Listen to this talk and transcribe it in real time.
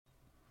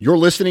You're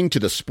listening to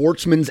the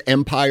Sportsman's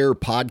Empire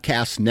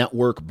Podcast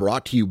Network,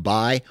 brought to you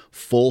by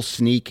Full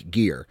Sneak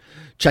Gear.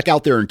 Check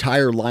out their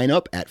entire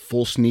lineup at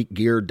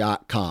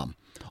fullsneakgear.com.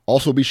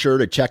 Also be sure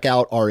to check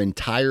out our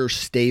entire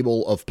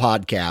stable of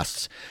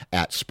podcasts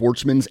at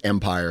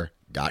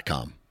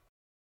sportsmansempire.com.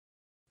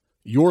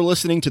 You're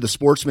listening to the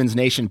Sportsman's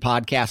Nation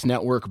Podcast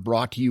Network,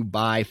 brought to you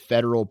by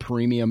Federal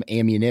Premium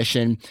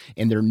Ammunition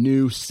and their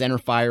new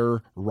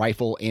centerfire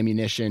rifle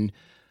ammunition,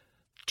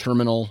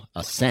 Terminal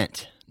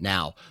Ascent.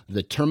 Now,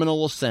 the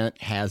Terminal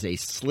Ascent has a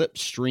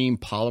slipstream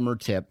polymer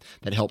tip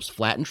that helps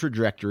flatten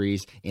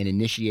trajectories and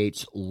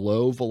initiates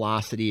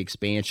low-velocity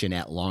expansion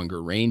at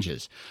longer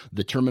ranges.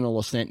 The Terminal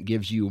Ascent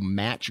gives you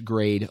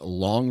match-grade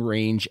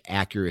long-range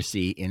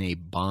accuracy in a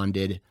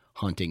bonded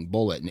hunting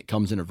bullet, and it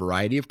comes in a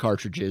variety of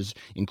cartridges,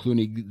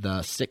 including the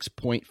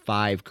 6.5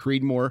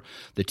 Creedmoor,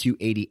 the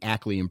 280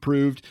 Ackley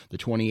Improved, the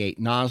 28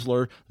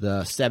 Nosler,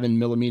 the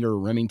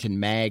 7mm Remington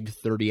Mag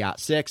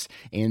 30-06,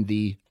 and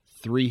the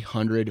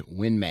 300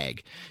 Win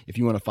Mag. If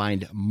you want to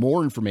find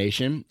more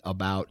information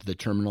about the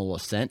Terminal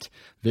Ascent,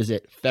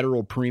 visit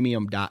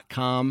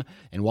federalpremium.com.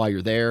 And while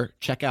you're there,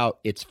 check out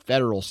It's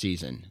Federal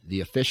Season,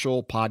 the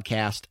official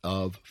podcast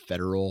of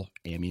Federal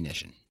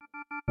Ammunition.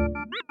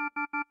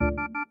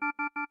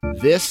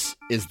 This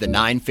is the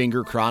Nine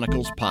Finger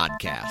Chronicles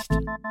podcast,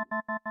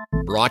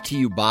 brought to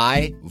you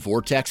by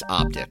Vortex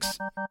Optics.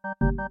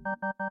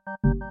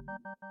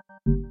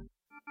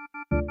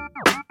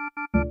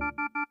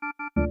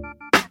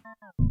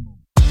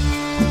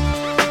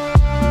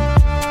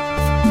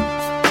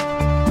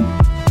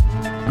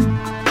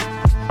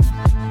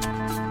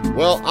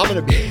 Well, I'm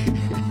going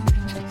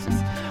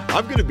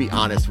to be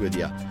honest with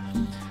you.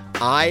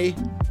 I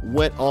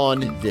went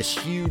on this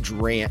huge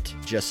rant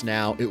just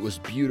now. It was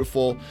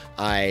beautiful.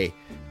 I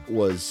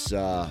was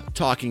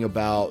talking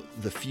about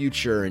the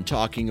future and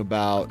talking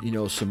about,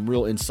 some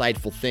real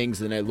insightful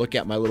things. And I look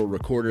at my little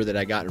recorder that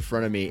I got in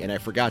front of me, and I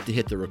forgot to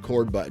hit the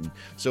record button.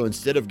 So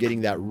instead of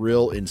getting that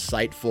real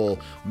insightful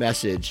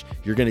message,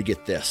 you're going to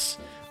get this.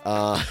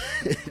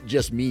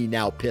 Just me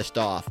now pissed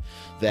off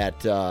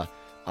that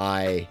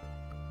I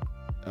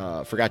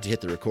forgot to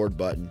hit the record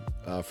button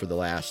for the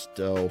last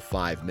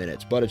 5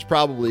 minutes, but it's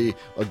probably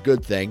a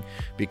good thing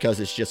because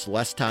it's just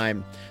less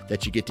time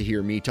that you get to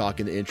hear me talk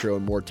in the intro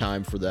and more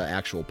time for the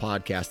actual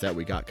podcast that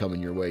we got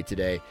coming your way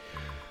today.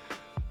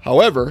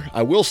 However,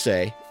 I will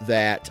say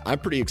that I'm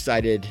pretty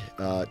excited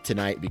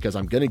tonight because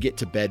I'm going to get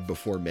to bed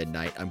before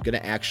midnight. I'm going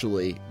to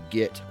actually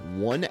get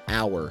 1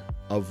 hour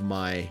of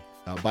my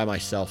by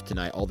myself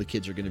tonight. All the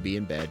kids are going to be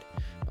in bed.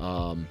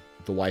 The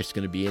wife's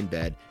going to be in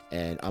bed,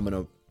 and I'm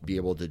going to be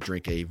able to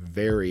drink a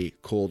very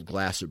cold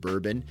glass of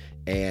bourbon,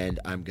 and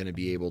I'm going to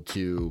be able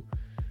to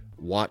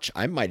watch,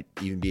 I might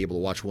even be able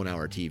to watch 1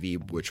 hour TV,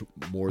 which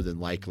more than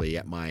likely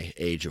at my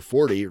age of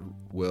 40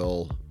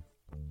 will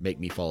make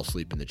me fall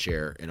asleep in the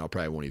chair, and I'll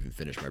probably won't even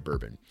finish my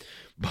bourbon.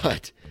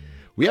 But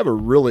we have a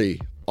really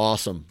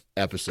awesome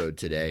episode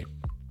today,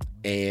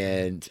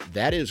 and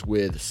that is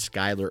with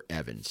Skyler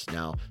Evans.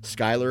 Now,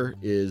 Skyler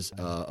is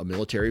a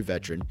military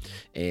veteran,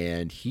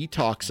 and he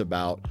talks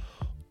about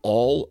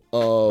all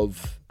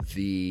of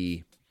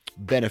the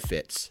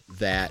benefits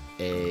that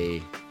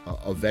a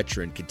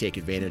veteran can take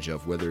advantage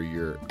of, whether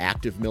you're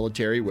active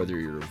military, whether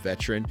you're a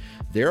veteran.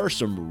 There are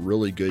some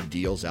really good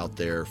deals out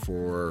there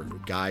for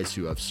guys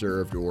who have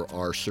served or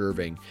are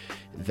serving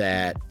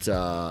that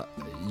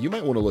you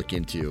might want to look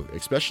into,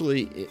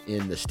 especially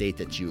in the state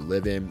that you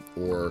live in,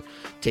 or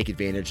take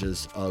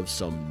advantages of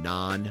some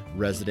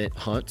non-resident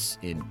hunts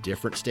in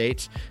different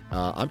states.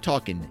 I'm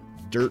talking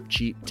dirt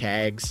cheap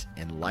tags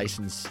and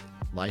licenses,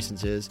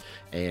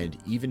 and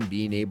even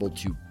being able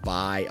to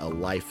buy a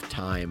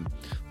lifetime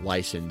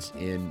license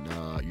in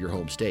your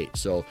home state.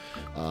 So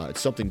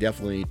it's something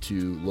definitely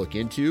to look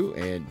into,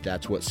 and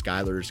that's what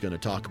Skyler is going to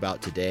talk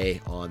about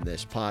today on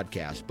this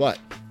podcast. But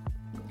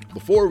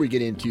before we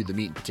get into the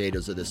meat and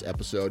potatoes of this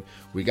episode,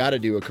 we got to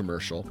do a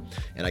commercial,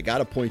 and I got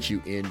to point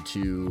you in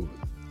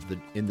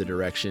the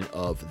direction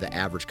of The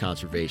Average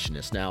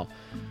Conservationist. Now,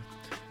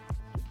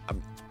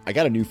 I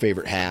got a new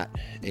favorite hat,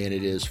 and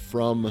it is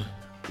from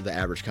The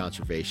Average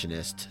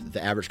Conservationist.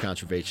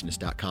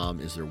 TheAverageConservationist.com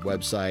is their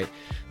website.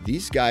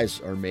 These guys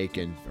are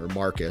making, or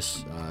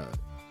Marcus,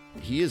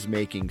 he is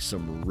making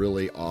some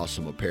really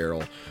awesome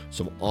apparel,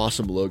 some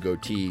awesome logo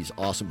tees,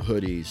 awesome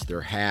hoodies. Their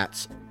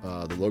hats,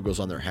 the logos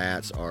on their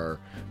hats are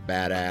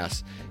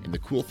badass. And the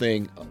cool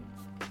thing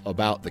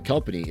about the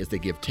company is they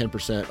give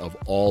 10% of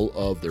all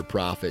of their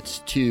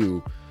profits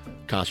to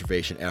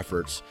conservation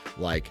efforts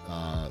like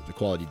the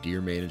Quality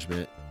Deer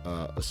Management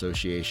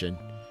Association,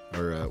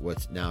 or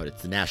it's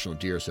the National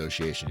Deer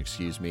Association,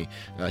 excuse me.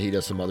 He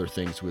does some other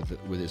things with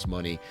his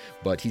money,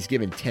 but he's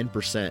given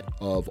 10%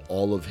 of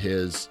all of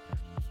his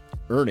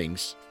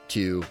earnings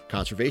to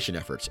conservation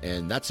efforts,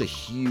 and that's a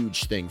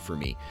huge thing for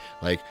me.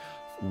 Like,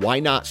 why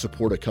not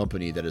support a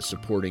company that is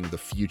supporting the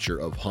future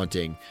of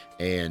hunting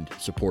and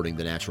supporting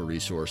the natural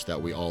resource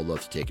that we all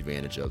love to take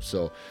advantage of?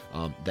 So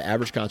The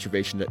Average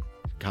Conservationist,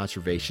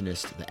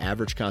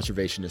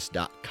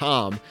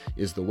 TheAverageConservationist.com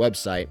is the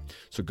website.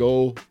 So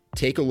go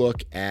take a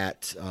look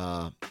at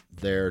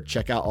there,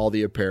 check out all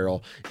the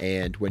apparel,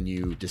 and when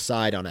you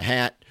decide on a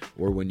hat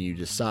or when you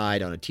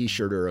decide on a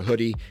t-shirt or a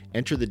hoodie,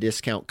 enter the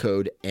discount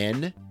code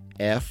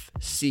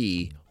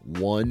NFC10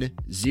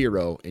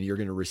 and you're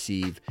going to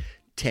receive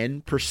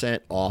 10%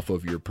 off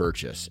of your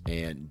purchase.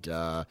 And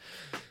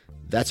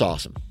that's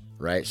awesome,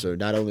 right? So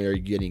not only are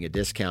you getting a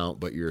discount,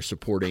 but you're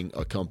supporting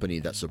a company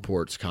that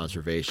supports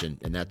conservation.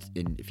 And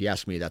if you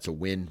ask me, that's a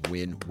win,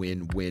 win,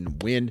 win, win,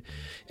 win.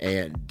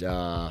 And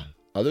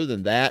other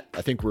than that,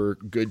 I think we're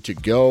good to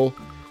go.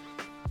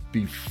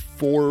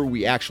 Before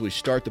we actually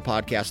start the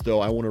podcast, though,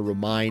 I want to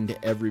remind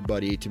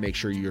everybody to make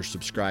sure you're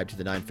subscribed to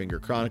the Nine Finger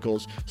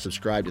Chronicles,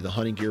 subscribe to the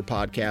Hunting Gear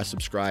Podcast,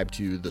 subscribe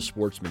to the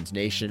Sportsman's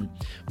Nation,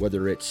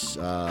 whether it's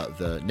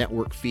the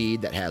network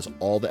feed that has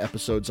all the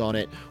episodes on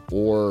it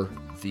or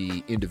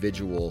the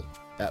individual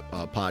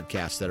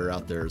podcasts that are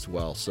out there as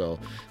well. So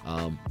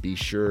be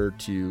sure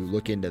to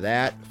look into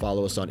that.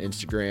 Follow us on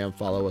Instagram,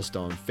 follow us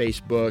on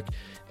Facebook,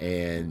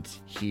 and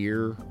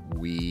here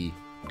we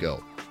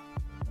go.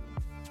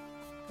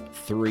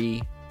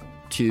 3,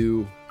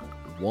 2,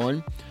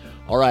 1.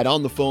 All right,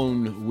 on the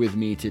phone with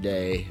me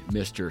today,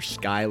 Mr.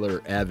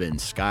 Skyler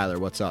Evans. Skyler,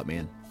 what's up,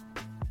 man?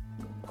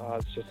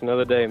 It's just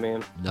another day,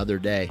 man. Another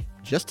day.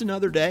 Just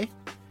another day?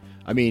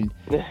 I mean,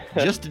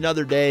 just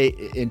another day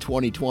in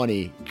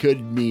 2020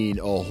 could mean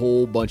a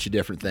whole bunch of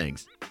different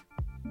things.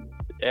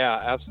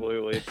 Yeah,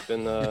 absolutely. It's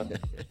been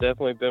it's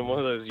definitely been one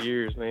of those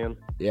years, man.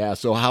 Yeah,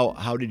 so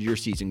how did your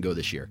season go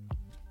this year?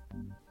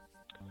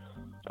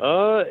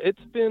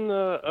 It's been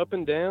up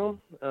and down.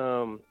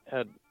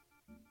 Had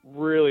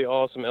really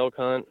awesome elk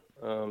hunt.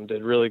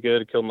 Did really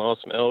good, killed an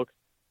awesome elk.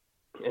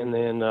 And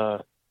then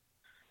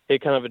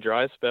hit kind of a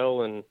dry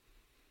spell and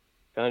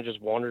kind of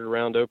just wandered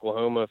around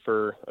Oklahoma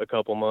for a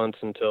couple months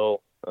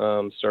until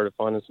started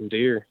finding some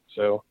deer.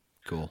 So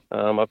cool.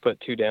 I put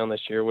 2 down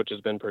this year, which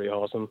has been pretty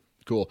awesome.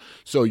 Cool.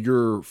 So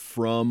you're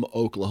from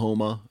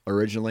Oklahoma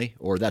originally,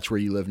 or that's where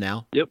you live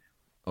now? Yep.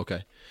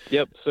 Okay.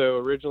 Yep. So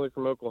originally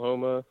from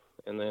Oklahoma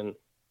and then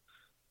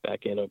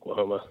back in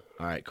Oklahoma.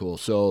 All right, cool.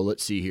 So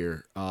let's see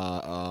here.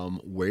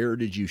 Where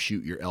did you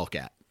shoot your elk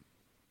at?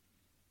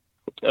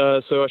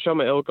 So I shot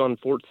my elk on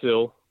Fort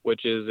Sill,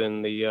 which is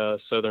in the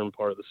southern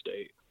part of the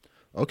state.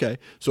 Okay.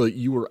 So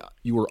you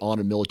were on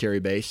a military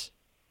base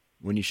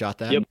when you shot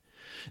that? Yep.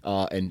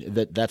 And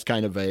that's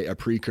kind of a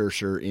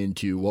precursor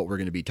into what we're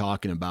going to be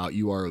talking about.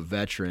 You are a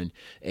veteran,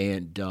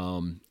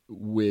 and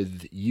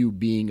with you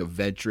being a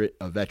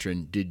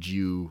veteran, did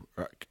you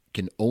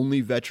can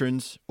only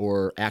veterans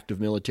or active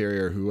military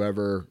or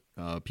whoever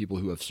people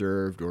who have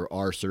served or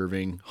are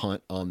serving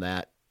hunt on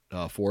that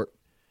fort?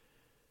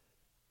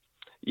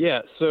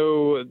 Yeah,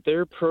 so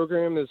their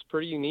program is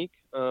pretty unique,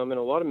 and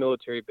a lot of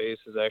military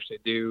bases actually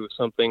do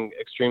something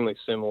extremely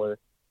similar,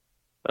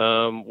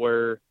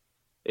 where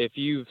if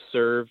you've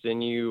served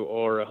and you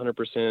are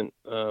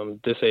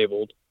 100%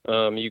 disabled,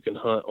 you can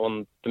hunt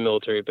on the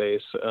military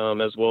base,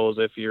 as well as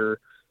if you're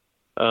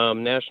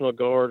National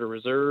Guard or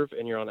Reserve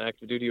and you're on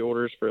active duty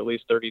orders for at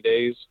least 30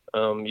 days,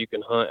 you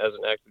can hunt as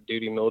an active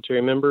duty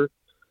military member.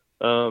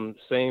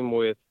 Same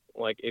with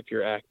like if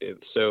you're active.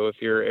 So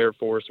if you're Air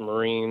Force,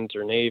 Marines,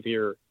 or Navy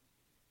or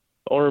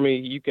Army,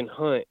 you can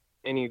hunt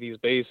any of these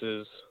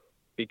bases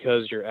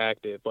because you're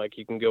active. Like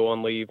you can go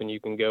on leave and you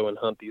can go and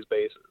hunt these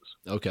bases.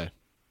 Okay.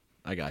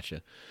 I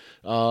gotcha.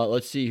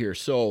 Let's see here.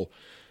 So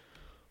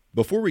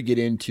before we get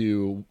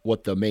into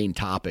what the main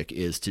topic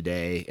is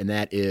today, and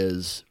that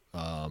is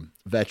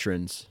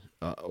veterans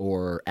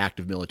or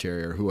active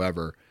military or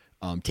whoever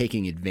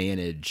taking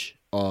advantage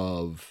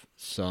of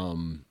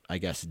some, I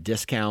guess,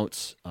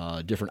 discounts,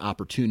 different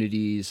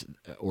opportunities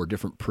or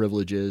different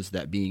privileges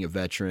that being a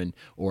veteran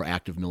or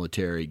active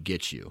military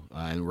gets you.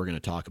 And we're going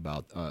to talk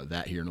about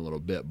that here in a little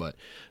bit. But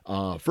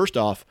first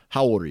off,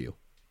 how old are you?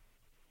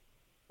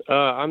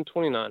 I'm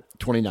 29.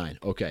 29.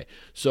 Okay.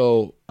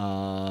 So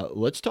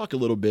let's talk a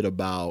little bit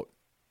about,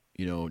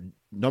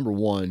 number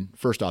one,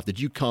 first off, did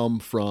you come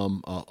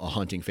from a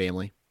hunting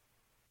family?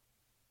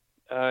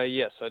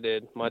 Yes, I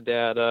did. My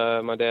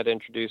dad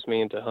introduced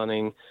me into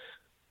hunting.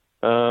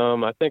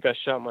 I think I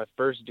shot my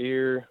first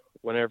deer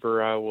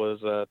whenever I was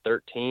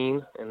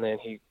 13, and then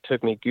he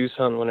took me goose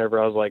hunting whenever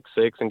I was like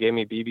 6 and gave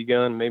me a BB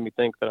gun, made me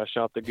think that I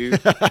shot the goose.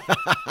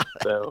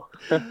 So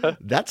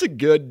that's a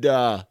good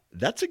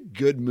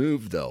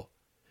move, though.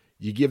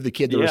 You give the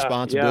kid the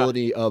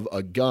responsibility of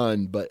a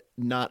gun, but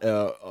not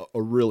a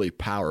really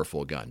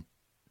powerful gun.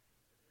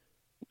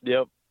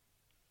 Yep.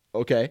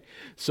 Okay.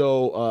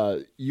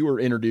 So you were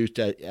introduced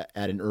at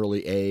an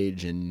early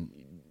age, and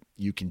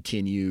you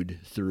continued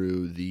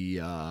through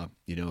the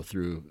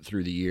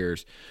through the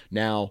years.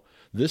 Now,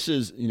 this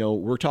is,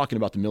 we're talking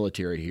about the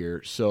military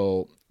here.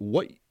 So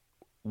what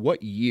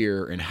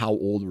year and how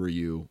old were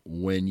you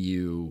when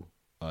you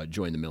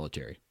joined the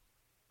military?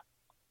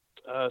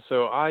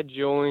 So I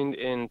joined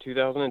in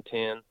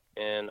 2010,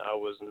 and I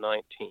was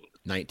 19.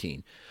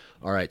 19.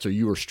 All right. So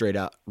you were straight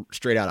out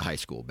of high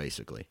school,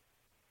 basically.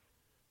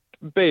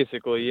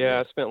 Basically,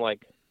 yeah. I spent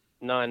like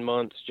 9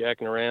 months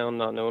jacking around,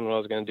 not knowing what I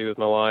was going to do with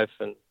my life,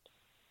 and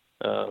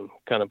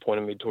kind of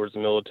pointed me towards the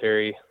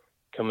military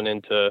coming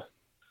into,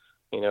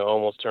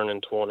 almost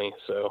turning 20.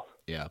 So,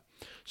 Yeah.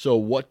 So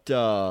what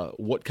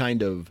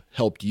kind of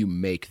helped you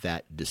make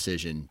that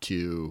decision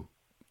to,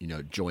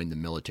 join the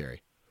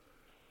military?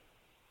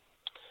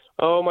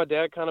 oh, my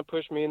dad kind of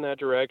pushed me in that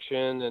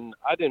direction, and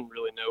I didn't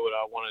really know what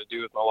I wanted to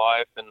do with my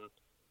life. And,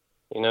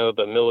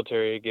 the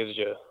military gives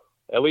you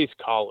at least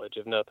college,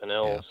 if nothing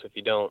else. Yeah. If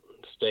you don't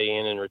stay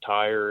in and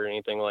retire or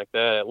anything like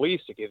that, at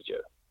least it gives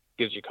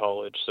you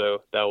college.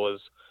 So that was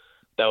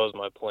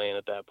my plan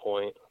at that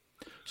point.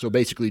 So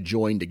basically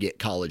join to get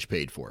college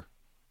paid for.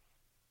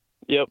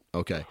 Yep.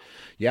 Okay.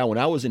 Yeah. When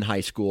I was in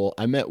high school,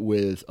 I met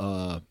with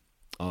a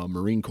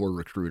Marine Corps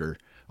recruiter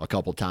a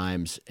couple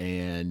times,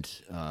 and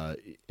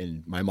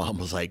my mom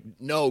was like,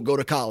 "No, go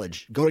to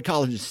college. Go to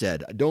college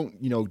instead. Don't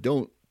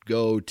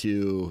go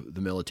to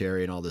the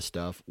military and all this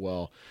stuff."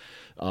 Well,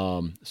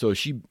 so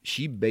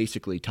she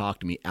basically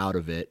talked me out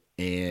of it,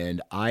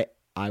 and I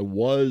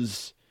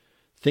was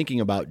thinking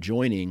about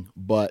joining,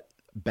 but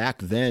back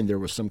then there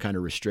was some kind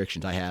of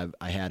restrictions. I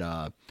had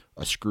a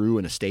screw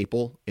and a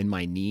staple in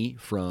my knee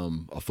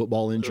from a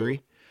football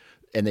injury,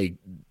 and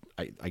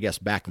I guess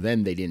back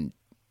then they didn't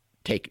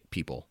take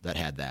people that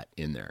had that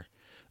in there.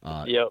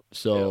 Yep.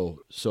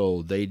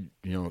 So they,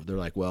 they're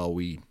like, well,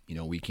 we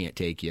can't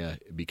take you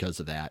because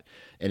of that.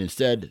 And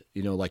instead,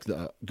 like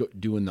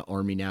doing the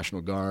Army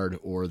National Guard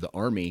or the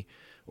Army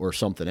or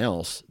something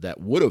else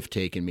that would have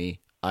taken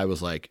me, I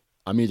was like,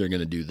 I'm either going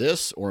to do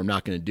this or I'm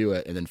not going to do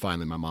it. And then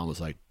finally my mom was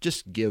like,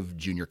 just give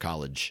junior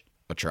college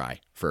a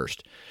try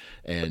first.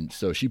 And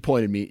so she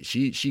pointed me,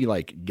 she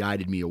like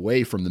guided me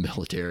away from the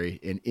military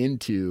and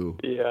into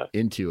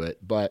it.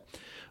 But,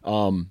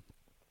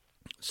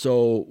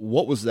 so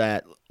what was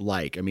that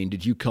like? I mean,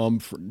 did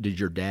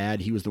your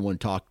dad, he was the one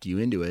talked you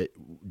into it.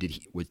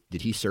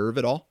 Did he serve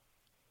at all?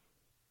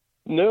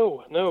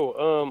 No.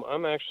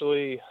 I'm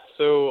actually,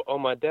 so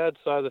on my dad's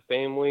side of the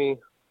family,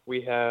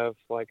 we have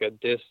like a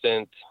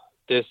distant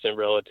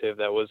relative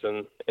that was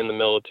in the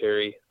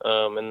military.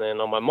 And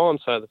then on my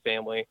mom's side of the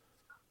family,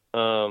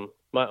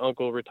 my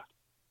uncle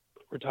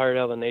retired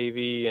out of the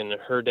Navy, and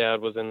her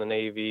dad was in the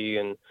Navy.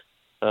 And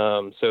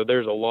so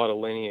there's a lot of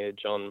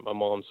lineage on my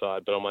mom's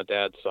side, but on my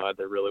dad's side,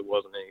 there really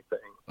wasn't anything.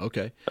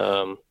 Okay.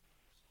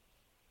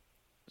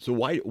 So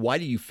why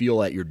do you feel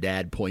that your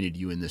dad pointed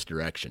you in this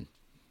direction?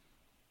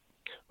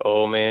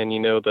 Oh man, the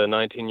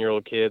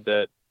 19-year-old kid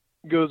that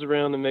goes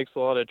around and makes a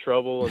lot of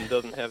trouble and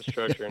doesn't have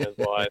structure in his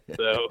life.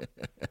 So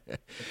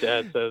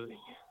dad says,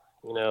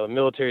 the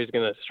military is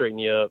going to straighten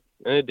you up.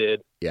 And it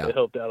did. Yeah. It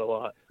helped out a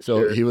lot. So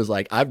sure. He was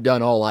like, I've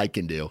done all I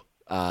can do.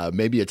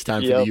 Maybe it's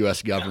time for the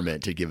U.S.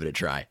 government to give it a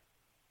try.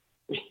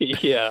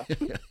 Yeah.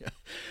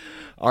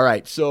 All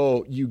right.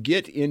 So you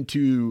get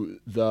into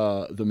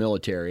the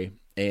military,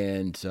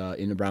 and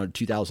in around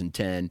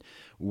 2010,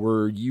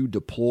 were you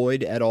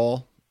deployed at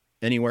all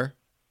anywhere?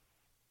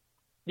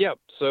 Yep.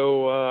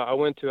 So I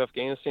went to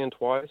Afghanistan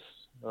twice.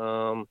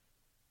 I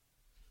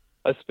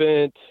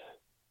spent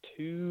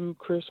 2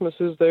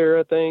 Christmases there,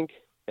 I think,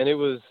 and it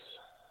was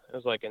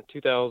like in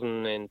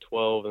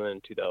 2012 and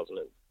then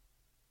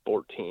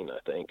 2014, I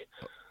think.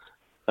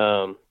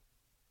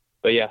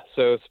 But yeah,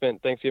 so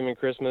spent Thanksgiving and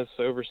Christmas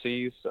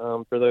overseas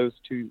for those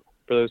 2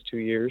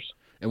 years.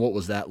 And what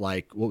was that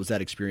like? What was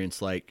that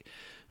experience like,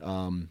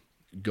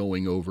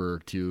 going over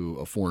to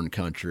a foreign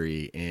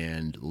country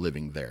and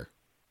living there?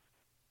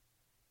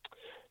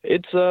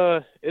 It's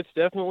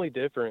definitely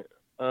different.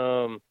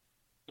 You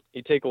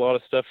take a lot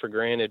of stuff for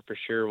granted for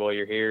sure while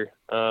you're here.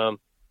 And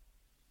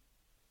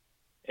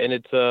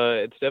it's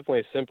definitely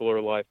a simpler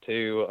life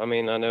too. I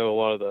mean, I know a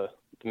lot of the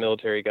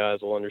military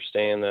guys will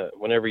understand that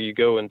whenever you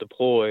go and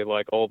deploy,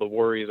 like all the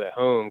worries at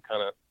home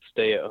kind of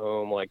stay at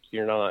home. Like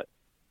you're not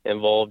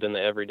involved in the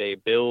everyday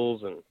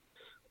bills and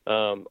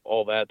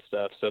all that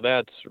stuff. So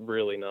that's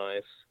really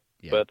nice.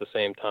 Yeah. But at the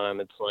same time,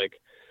 it's like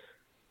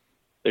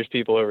there's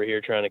people over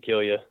here trying to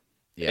kill you.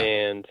 Yeah.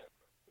 And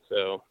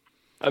so,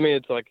 I mean,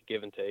 it's like a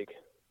give and take.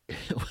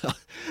 Well,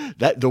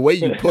 that the way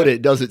you put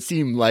it doesn't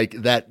seem like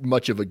that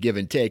much of a give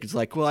and take. It's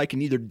like, well, I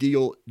can either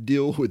deal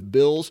with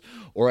bills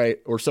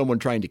or someone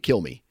trying to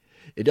kill me.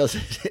 It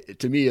doesn't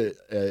to me.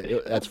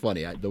 That's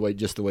funny. The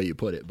way you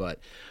put it, but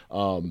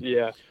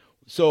yeah.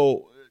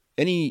 So,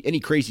 any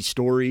crazy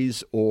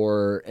stories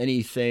or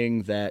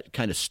anything that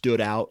kind of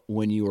stood out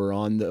when you were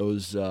on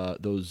those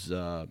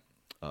on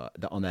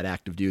that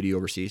active duty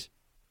overseas?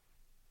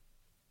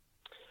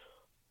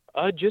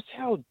 Just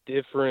how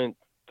different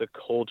the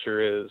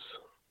culture is.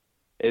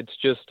 It's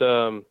just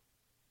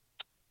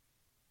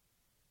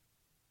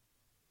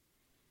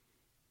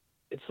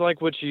it's like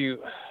what you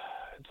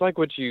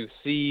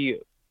see,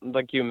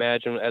 like you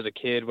imagine as a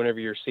kid whenever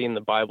you're seeing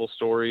the Bible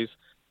stories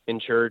in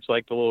church,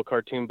 like the little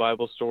cartoon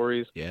Bible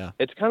stories. Yeah.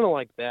 It's kind of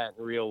like that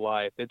in real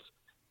life. It's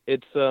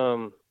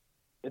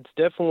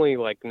definitely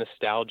like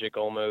nostalgic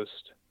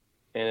almost,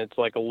 and it's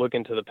like a look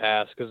into the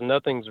past because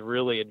nothing's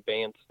really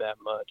advanced that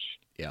much.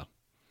 Yeah.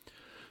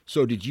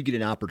 So did you get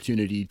an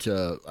opportunity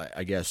to,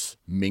 I guess,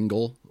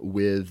 mingle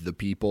with the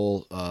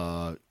people,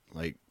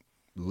 like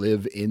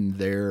live in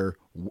their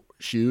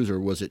shoes, or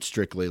was it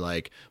strictly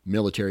like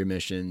military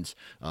missions,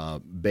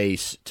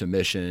 base to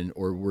mission,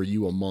 or were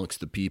you amongst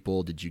the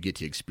people? Did you get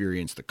to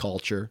experience the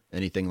culture,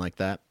 anything like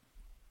that?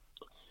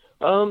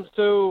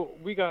 So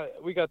we got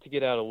to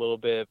get out a little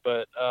bit,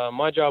 but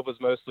my job was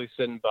mostly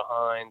sitting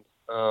behind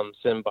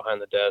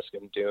the desk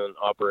and doing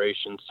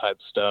operations type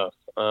stuff.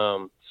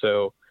 I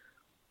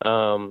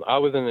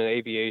was in an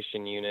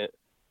aviation unit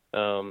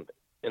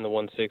in the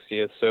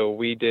 160th, so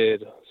we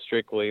did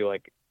strictly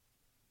like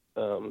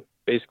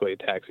basically a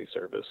taxi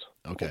service,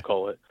 Okay. we'll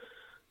call it,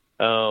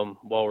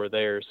 while we're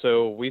there.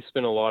 So we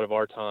spent a lot of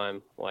our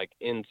time like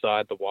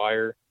inside the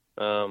wire,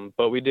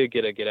 but we did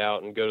get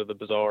out and go to the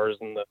bazaars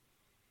and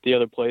the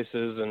other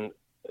places and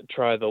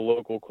try the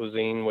local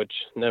cuisine, which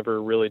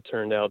never really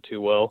turned out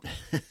too well.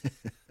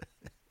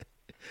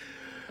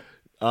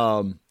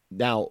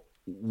 Now,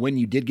 when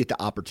you did get the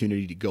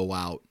opportunity to go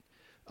out,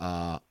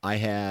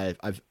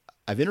 I've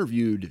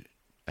interviewed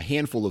a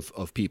handful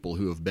of people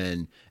who have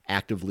been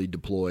actively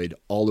deployed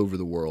all over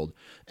the world,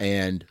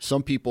 and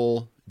some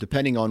people,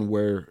 depending on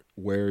where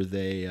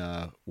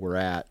they were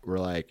at, were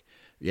like,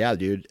 yeah,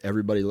 dude,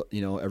 everybody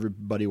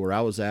where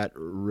I was at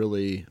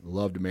really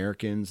loved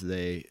Americans.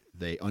 They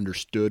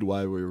understood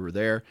why we were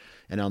there.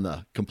 And on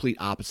the complete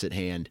opposite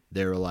hand,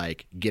 they were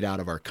like, get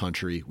out of our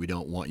country. We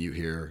don't want you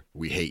here.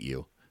 We hate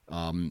you.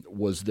 What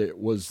was that?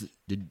 Was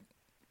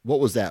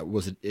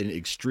it an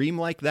extreme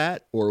like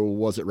that, or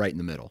was it right in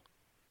the middle?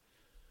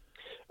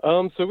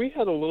 So we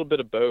had a little bit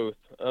of both.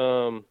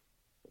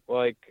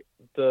 Like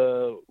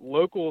the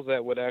locals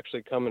that would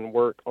actually come and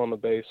work on the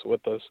base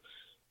with us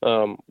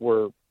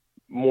were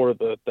more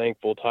the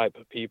thankful type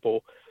of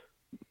people.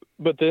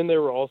 But then there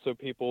were also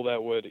people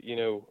that would,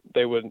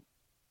 they would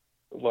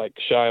like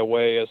shy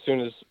away as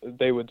soon as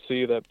they would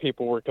see that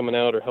people were coming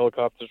out or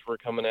helicopters were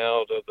coming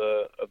out of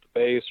the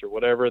base or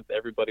whatever.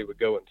 Everybody would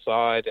go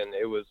inside, and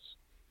it was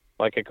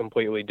like a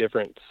completely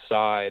different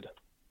side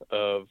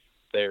of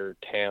their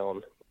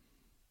town.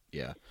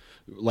 Yeah.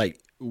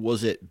 Like,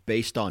 was it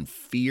based on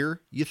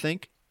fear, you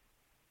think?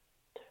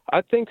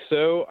 I think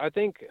so. I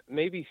think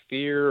maybe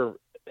fear,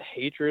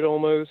 hatred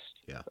almost.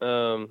 Yeah.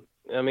 I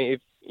mean,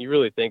 if you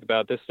really think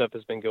about it, this stuff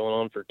has been going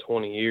on for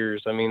 20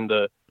 years. I mean,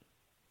 the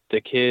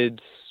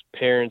kids'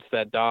 parents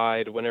that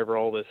died whenever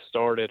all this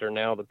started are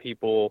now the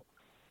people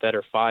that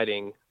are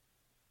fighting.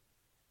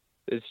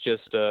 It's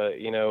just,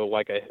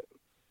 like a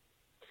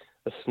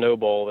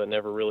snowball that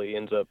never really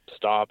ends up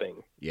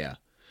stopping. Yeah.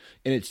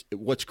 And it's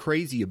what's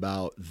crazy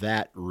about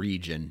that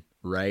region,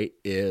 right,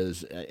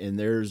 is, and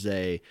there's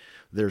a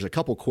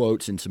couple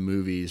quotes in some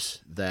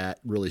movies that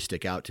really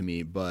stick out to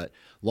me, but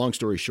long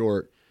story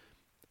short,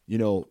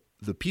 the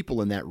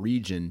people in that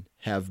region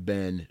have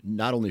been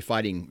not only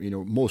fighting,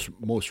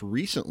 most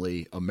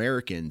recently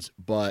Americans,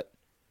 but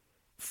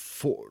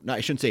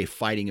I shouldn't say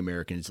fighting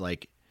Americans,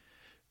 like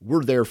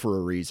we're there for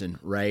a reason,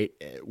 right?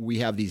 We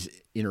have these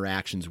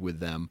interactions with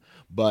them,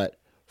 but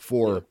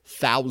for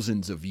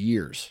thousands of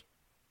years,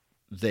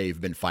 they've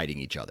been fighting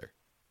each other.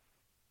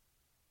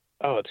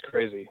 Oh, it's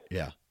crazy.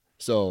 Yeah.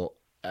 So,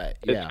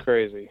 it's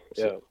crazy.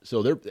 Yeah.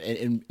 So they're,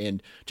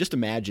 and just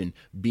imagine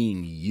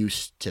being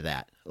used to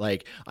that.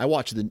 Like I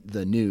watch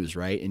the news,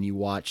 right? And you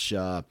watch,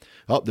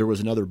 there was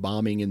another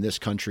bombing in this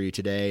country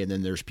today. And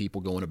then there's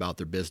people going about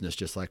their business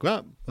just like,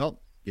 well,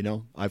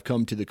 I've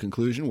come to the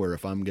conclusion where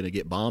if I'm going to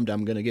get bombed,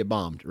 I'm going to get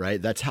bombed,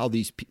 right? That's how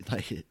these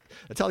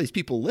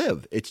people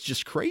live. It's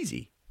just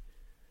crazy.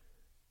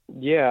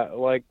 Yeah,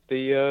 like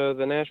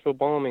the Nashville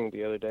bombing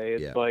the other day.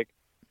 It's like,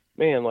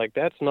 man, like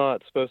that's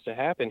not supposed to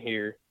happen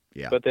here.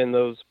 Yeah. But then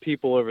those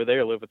people over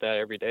there live with that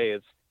every day.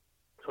 It's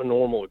a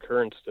normal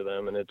occurrence to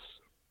them, and it's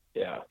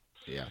yeah.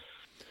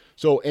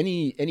 So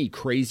any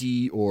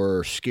crazy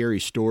or scary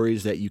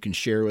stories that you can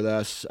share with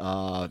us?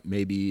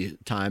 Maybe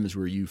times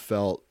where you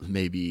felt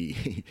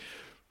maybe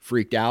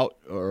freaked out,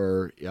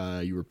 or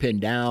you were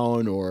pinned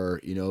down,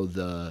 or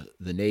the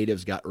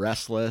natives got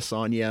restless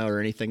on you, or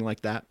anything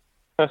like that.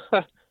 I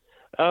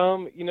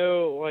don't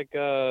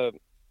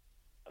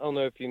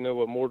know if you know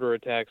what mortar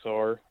attacks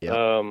are.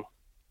 Yeah.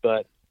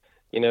 But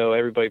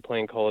everybody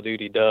playing Call of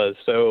Duty does.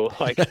 So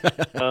like,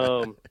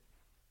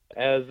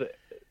 as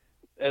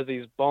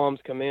these bombs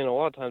come in, a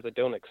lot of times they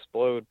don't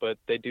explode, but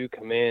they do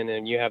come in,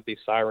 and you have these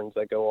sirens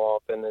that go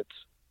off, and it's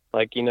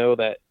like,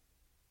 that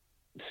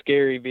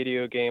scary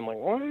video game, like,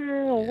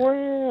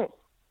 wow,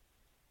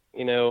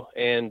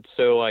 and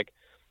so like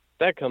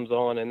that comes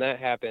on, and that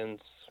happens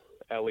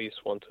at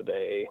least once a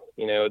day.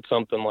 It's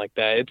something like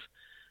that. It's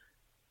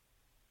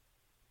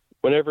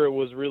whenever it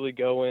was really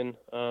going,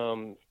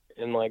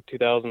 in like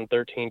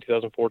 2013,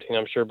 2014,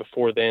 I'm sure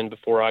before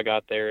I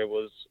got there, it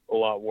was a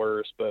lot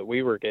worse, but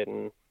we were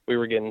getting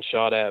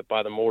shot at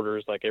by the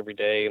mortars like every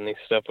day, and these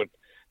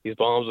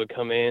bombs would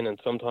come in, and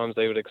sometimes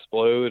they would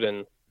explode,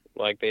 and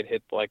like they'd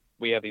hit, like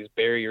we have these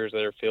barriers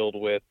that are filled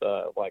with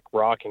like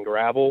rock and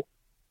gravel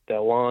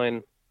that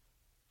line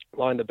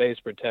the base,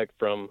 protect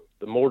from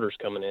the mortars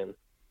coming in,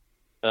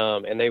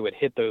 and they would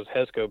hit those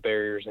HESCO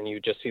barriers, and you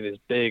would just see this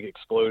big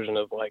explosion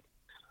of like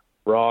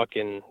rock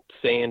and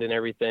sand and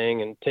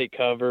everything and take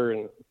cover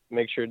and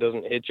make sure it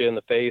doesn't hit you in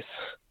the face.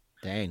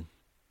 Dang,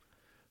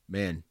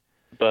 man.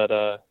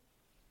 But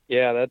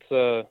yeah,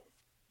 that's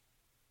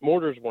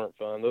mortars weren't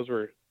fun.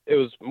 It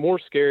was more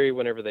scary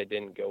whenever they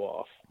didn't go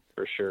off,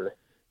 for sure.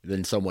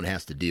 Then someone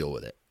has to deal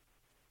with it.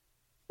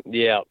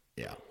 Yeah.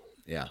 Yeah.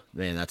 Yeah,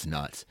 man, that's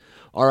nuts.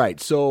 All right,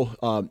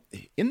 so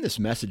in this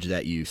message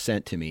that you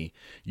sent to me,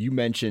 you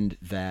mentioned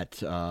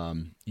that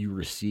you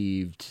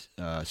received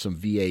some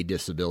VA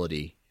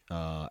disability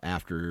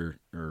after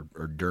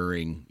or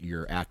during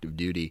your active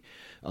duty.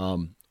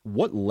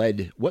 What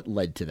led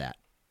to that?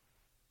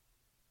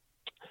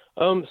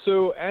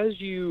 So as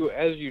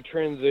you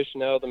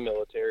transition out of the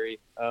military,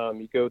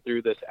 you go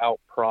through this out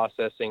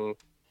processing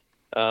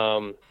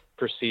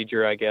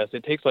procedure, I guess.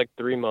 It takes like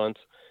 3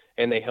 months,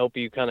 and they help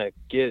you kind of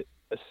get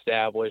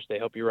established. They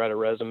help you write a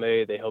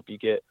resume. They help you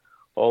get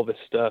all this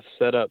stuff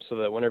set up so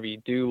that whenever you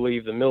do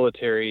leave the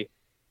military,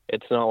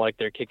 it's not like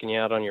they're kicking you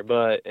out on your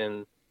butt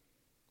and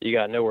you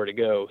got nowhere to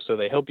go. So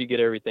they help you get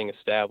everything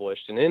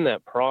established. And in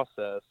that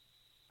process,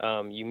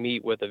 you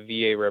meet with a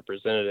VA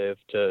representative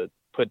to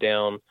put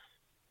down,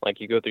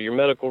 like, you go through your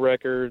medical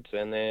records,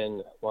 and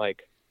then,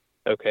 like,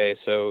 okay,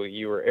 so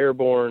you were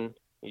airborne,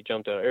 you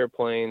jumped out of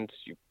airplanes,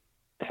 you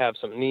have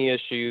some knee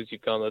issues,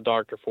 you've gone to the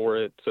doctor for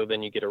it, so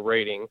then you get a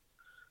rating.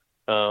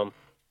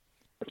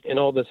 And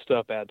all this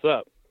stuff adds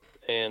up.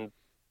 And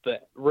the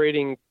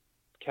rating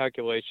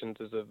calculations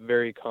is a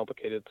very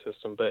complicated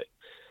system, but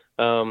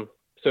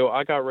so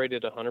I got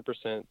rated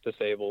 100%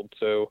 disabled,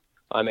 so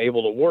I'm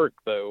able to work,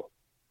 though,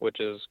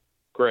 which is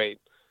great.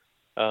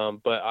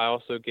 But I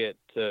also get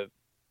to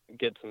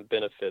get some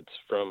benefits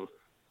from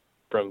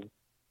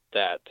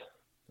that.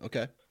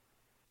 Okay.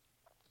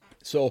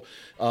 So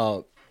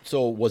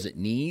was it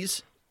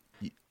knees?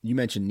 You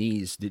mentioned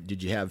knees.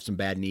 Did you have some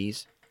bad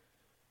knees?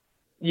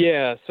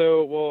 Yeah.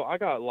 So, well, I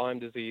got Lyme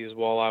disease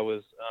while I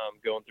was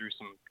going through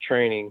some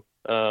training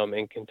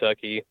in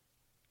Kentucky,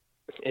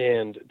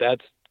 and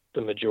that's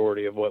the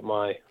majority of what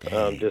my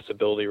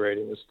disability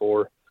rating is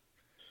for.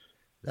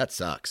 That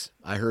sucks.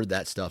 I heard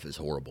that stuff is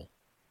horrible.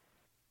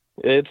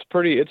 It's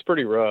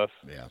pretty rough.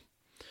 Yeah.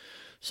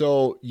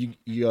 So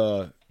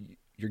you're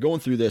going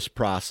through this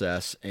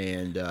process,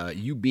 and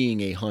you being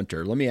a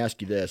hunter, let me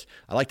ask you this.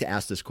 I like to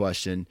ask this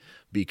question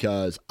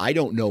because I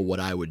don't know what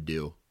I would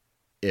do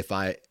if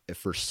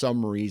for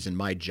some reason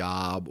my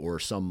job or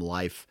some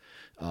life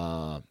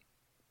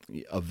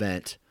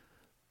event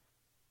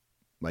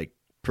like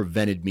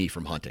prevented me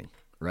from hunting,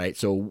 right?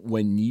 So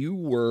when you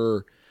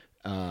were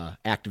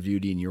active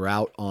duty and you're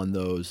out on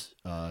those,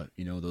 or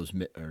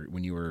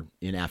when you were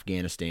in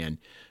Afghanistan,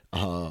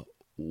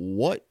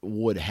 what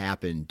would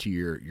happen to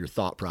your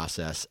thought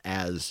process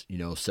as,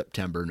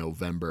 September,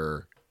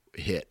 November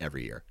hit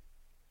every year?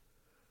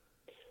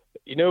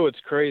 What's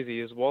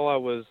crazy is while I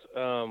was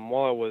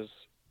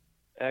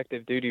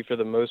active duty for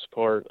the most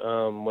part,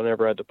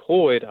 whenever I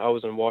deployed, I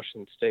was in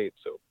Washington State.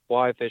 So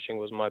fly fishing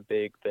was my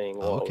big thing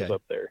while I was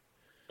up there.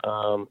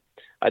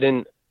 I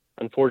didn't,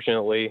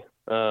 unfortunately,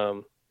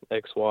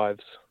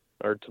 ex-wives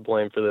are to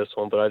blame for this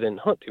one, but I didn't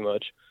hunt too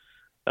much.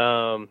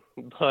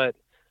 But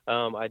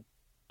I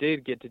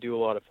did get to do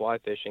a lot of fly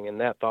fishing, and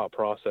that thought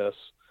process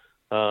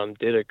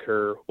did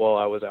occur while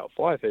I was out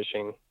fly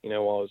fishing,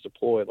 while I was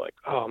deployed. Like,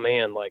 oh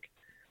man, like,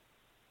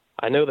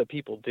 I know that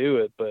people do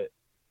it, but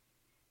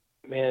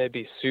man, it'd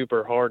be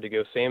super hard to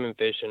go salmon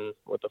fishing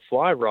with a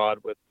fly rod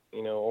with,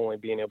 only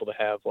being able to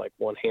have like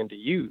one hand to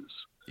use.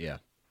 Yeah.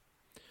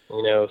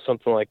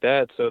 Something like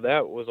that. So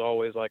that was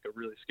always like a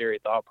really scary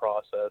thought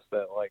process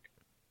that, like,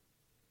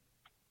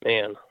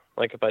 man,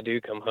 like if I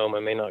do come home, I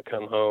may not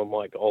come home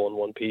like all in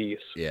one piece.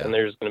 Yeah. And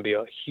there's going to be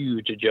a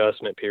huge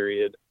adjustment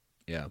period.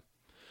 Yeah.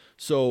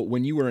 So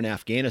when you were in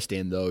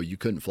Afghanistan, though, you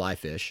couldn't fly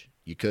fish.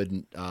 You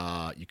couldn't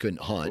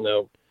hunt.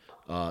 No.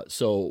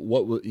 So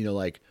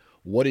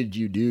what did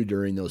you do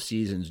during those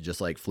seasons?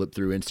 Just like flip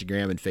through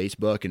Instagram and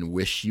Facebook and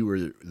wish you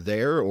were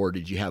there, or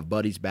did you have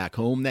buddies back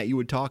home that you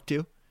would talk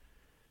to?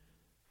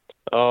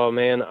 Oh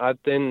man, I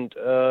didn't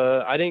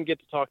get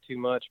to talk too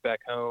much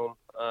back home.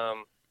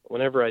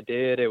 Whenever I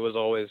did, it was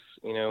always,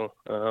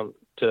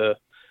 to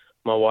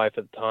my wife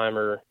at the time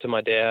or to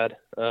my dad.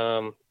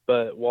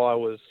 But while I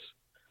was,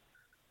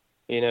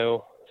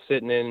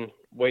 sitting in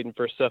waiting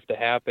for stuff to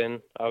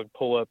happen, I would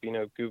pull up,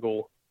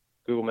 Google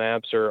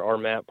Maps or our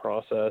map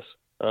process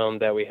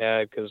that we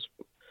had, because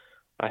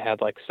I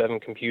had like 7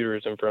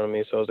 computers in front of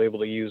me, so I was able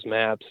to use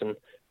maps, and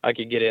I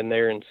could get in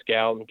there and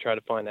scout and try to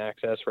find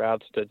access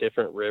routes to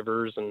different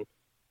rivers and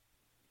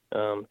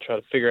try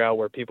to figure out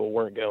where people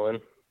weren't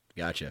going.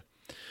 Gotcha.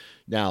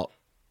 Now,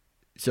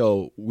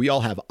 so we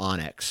all have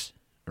Onyx,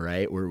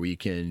 right? Where we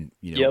can,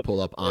 Yep. pull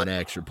up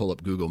Onyx or pull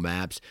up Google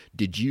Maps.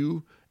 Did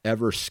you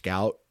ever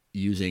scout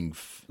using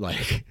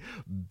like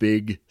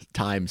big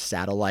time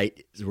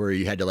satellite where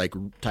you had to like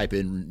type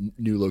in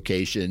new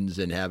locations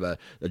and have a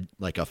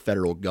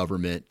federal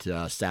government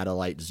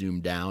satellite zoom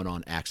down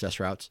on access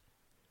routes?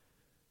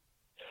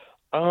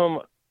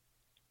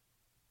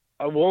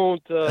 I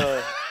won't.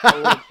 I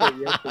won't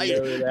say yes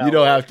or no to that You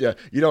don't one. have to.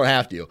 You don't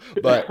have to.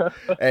 But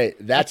hey,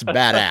 that's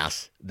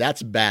badass.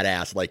 That's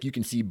badass. Like you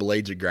can see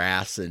blades of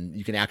grass, and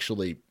you can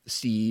actually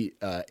see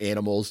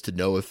animals to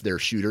know if they're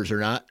shooters or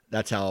not.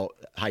 That's how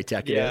high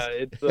tech it Yeah,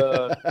 is.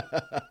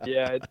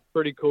 it's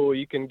pretty cool.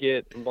 You can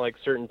get like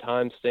certain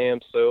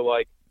timestamps. So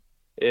like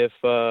if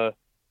like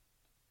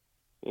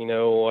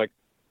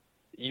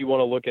you want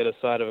to look at a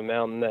side of a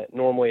mountain that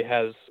normally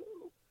has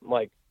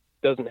like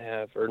doesn't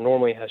have or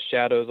normally has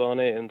shadows on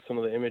it, and some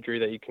of the imagery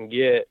that you can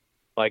get,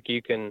 like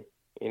you can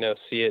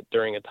see it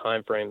during a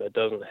time frame that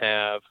doesn't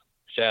have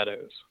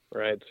shadows,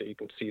 right? So you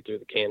can see through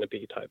the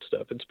canopy type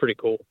stuff. It's pretty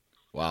cool.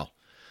 Wow,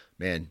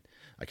 man,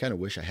 I kind of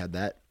wish I had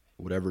that.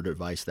 Whatever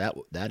device that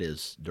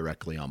is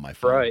directly on my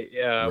phone. Right.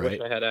 Yeah. I wish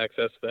Right. I had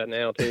access to that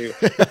now too.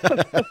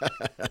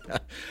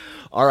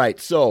 All right.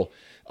 So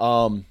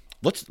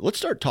let's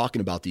start talking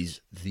about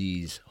these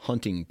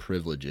hunting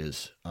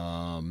privileges.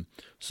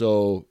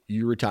 So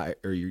you retired,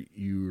 or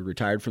you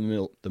retired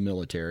from the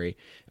military.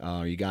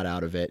 You got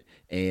out of it,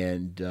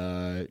 and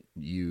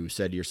you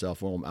said to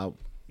yourself, "Well,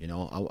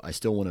 I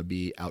still want to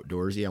be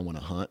outdoorsy. I want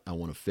to hunt. I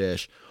want to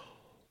fish."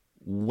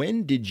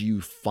 When did you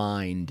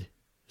find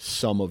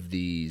some of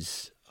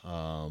these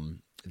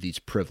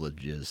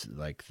privileges,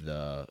 like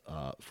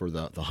for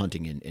the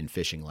hunting and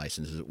fishing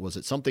licenses? Was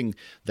it something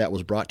that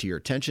was brought to your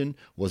attention?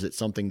 Was it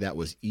something that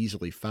was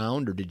easily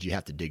found, or did you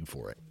have to dig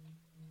for it?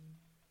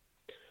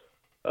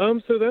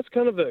 So that's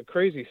kind of a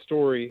crazy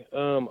story.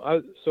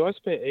 I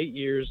spent 8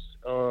 years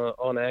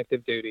on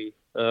active duty.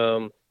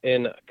 And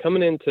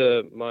coming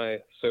into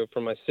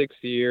from my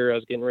 6th year, I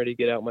was getting ready to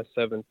get out my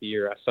 7th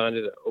year. I signed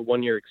a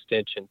 1-year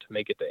extension to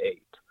make it to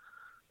 8.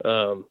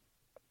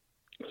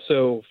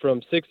 So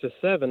from 6 to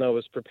 7, I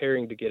was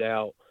preparing to get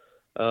out,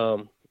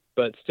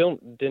 but still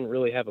didn't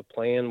really have a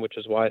plan, which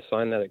is why I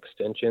signed that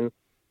extension.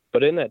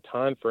 But in that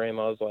time frame,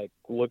 I was like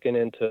looking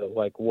into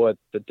like what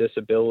the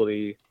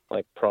disability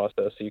like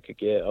process you could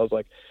get. I was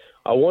like,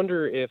 I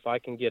wonder if I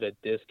can get a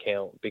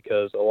discount,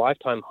 because a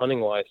lifetime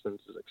hunting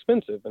license is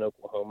expensive in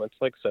Oklahoma. It's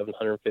like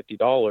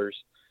 $750.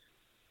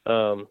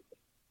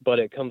 But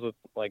it comes with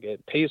like,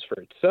 it pays for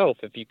itself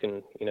if you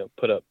can,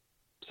 put up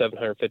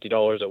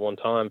 $750 at one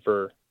time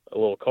for a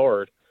little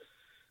card.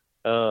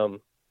 So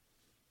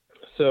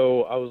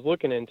I was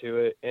looking into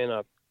it, and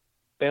I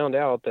found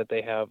out that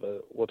they have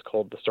what's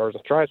called the Stars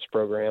and Stripes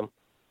program,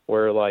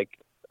 where like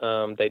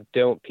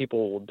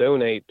people will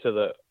donate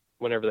to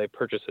whenever they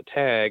purchase a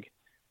tag,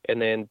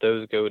 and then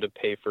those go to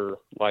pay for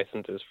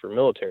licenses for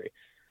military.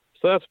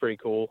 So that's pretty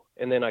cool.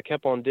 And then I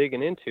kept on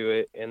digging into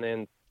it, and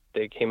then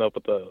they came up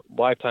with a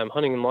lifetime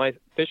hunting and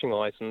fishing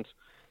license.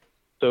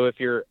 So if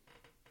you're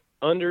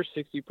under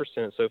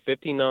 60%, so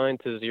 59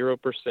 to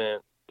 0%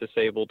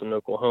 disabled in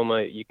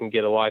Oklahoma, you can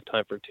get a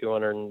lifetime for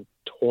 $225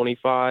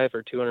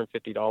 or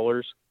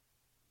 $250.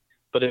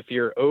 But if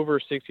you're over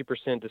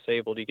 60%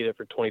 disabled, you get it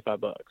for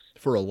 $25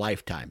 For a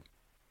lifetime.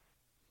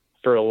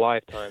 For a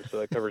lifetime. So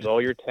that covers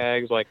all your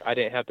tags. Like I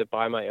didn't have to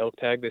buy my elk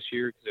tag this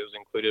year because it was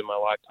included in my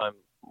lifetime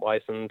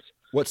license.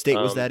 What state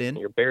was that in?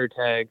 Your bear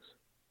tags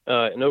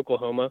in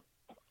Oklahoma.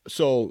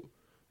 So,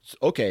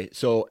 okay,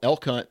 so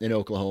elk hunt in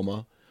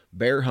Oklahoma,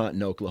 bear hunt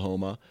in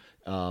Oklahoma.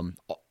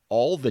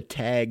 All the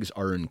tags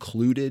are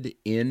included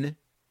in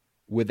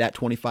with that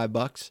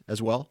 $25 as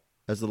well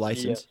as the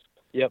license.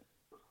 Yep.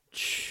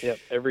 Yep.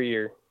 Every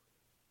year.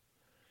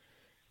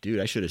 Dude,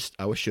 I should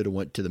have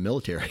went to the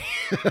military.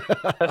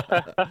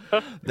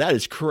 That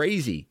is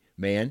crazy,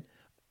 man.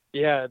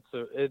 Yeah,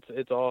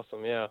 it's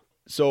awesome. Yeah.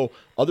 So,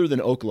 other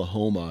than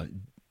Oklahoma,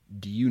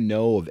 do you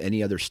know of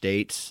any other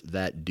states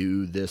that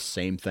do this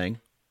same thing?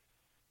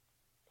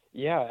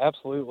 Yeah,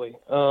 absolutely.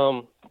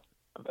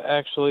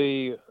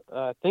 Actually,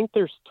 I think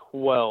there's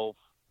 12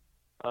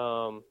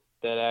 that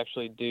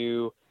actually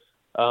do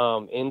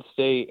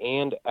in-state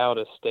and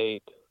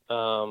out-of-state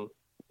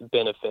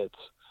benefits.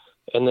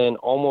 And then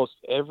almost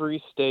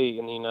every state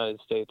in the United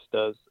States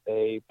does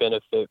a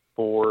benefit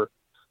for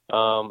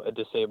a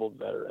disabled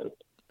veteran.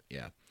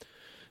 Yeah.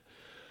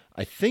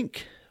 I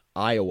think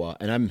Iowa,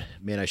 and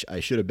I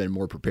should have been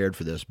more prepared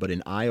for this, but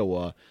in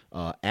Iowa,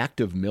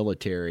 active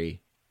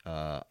military,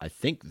 I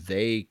think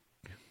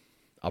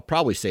I'll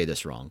probably say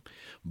this wrong,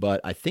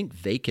 but I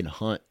think they can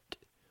hunt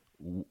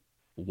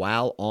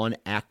while on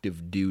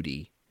active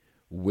duty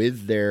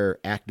with their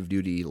active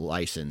duty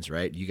license,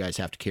 right? You guys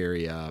have to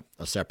carry a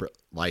separate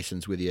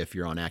license with you if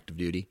you're on active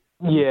duty.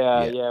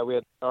 Yeah, we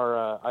had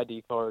our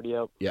ID card.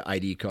 Yep. Yeah,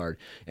 ID card,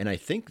 and I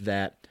think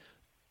that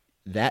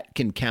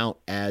can count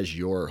as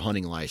your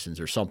hunting license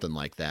or something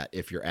like that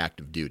if you're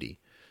active duty.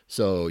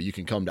 So you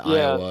can come to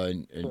Iowa,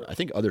 and I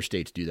think other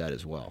states do that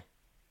as well.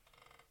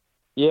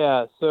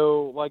 Yeah,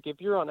 so like if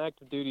you're on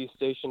active duty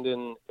stationed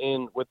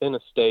in within a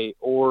state,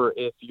 or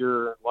if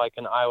you're like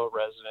an Iowa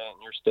resident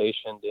and you're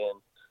stationed in,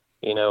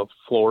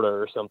 Florida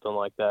or something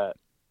like that,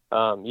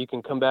 you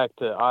can come back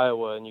to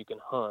Iowa and you can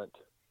hunt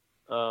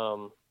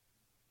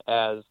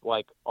as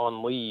like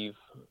on leave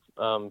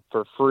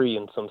for free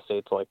in some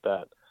states like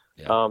that.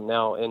 Yeah.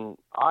 Now in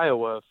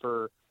Iowa,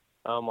 for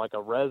like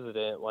a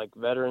resident, like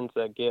veterans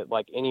that get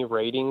like any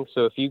rating.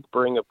 So if you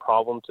bring a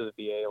problem to the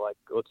VA, like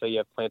let's say you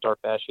have plantar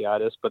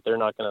fasciitis, but they're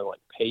not going to like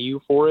pay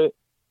you for it,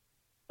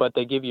 but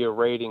they give you a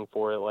rating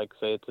for it, like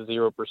say it's a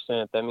 0%,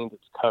 that means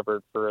it's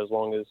covered for as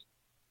long as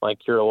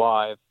like you're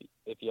alive.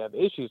 If you have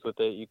issues with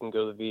it, you can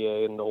go to the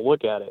VA and they'll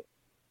look at it.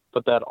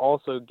 But that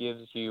also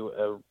gives you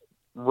a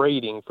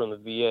rating from the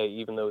VA,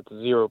 even though it's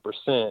 0%.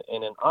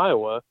 And in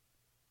Iowa,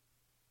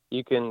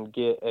 you can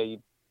get a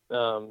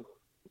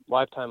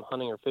lifetime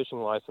hunting or fishing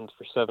license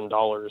for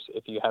 $7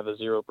 if you have a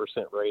 0%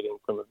 rating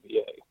from the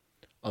VA.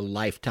 A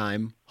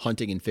lifetime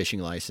hunting and fishing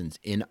license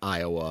in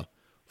Iowa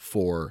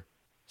for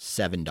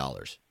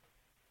 $7.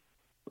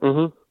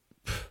 Mm-hmm.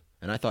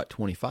 And I thought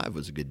 25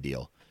 was a good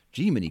deal.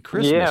 Gee, many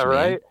Christmas, yeah, man.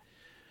 right?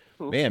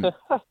 Man,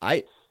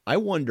 I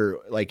wonder,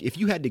 like, if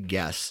you had to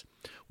guess,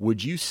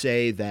 would you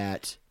say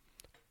that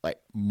like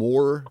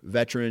more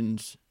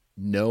veterans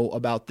know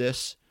about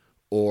this,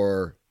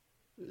 or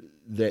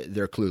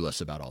they're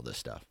clueless about all this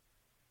stuff?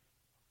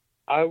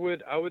 I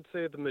would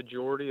say the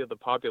majority of the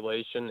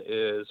population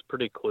is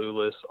pretty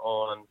clueless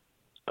on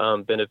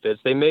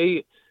benefits. They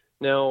may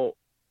now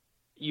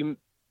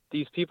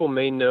these people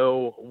may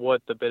know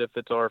what the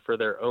benefits are for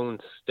their own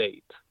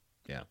state.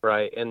 Yeah.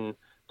 Right. And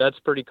that's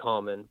pretty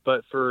common.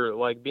 But for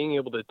like being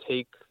able to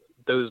take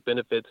those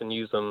benefits and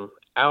use them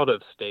out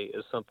of state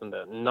is something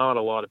that not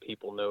a lot of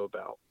people know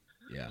about.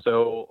 Yeah.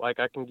 So like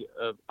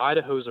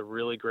Idaho is a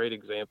really great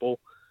example.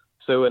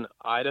 So in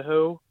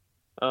Idaho,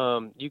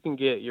 you can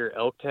get your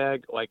elk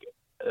tag, like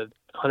a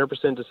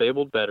 100%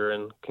 disabled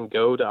veteran can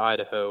go to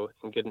Idaho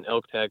and get an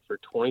elk tag for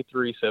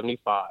 $23.75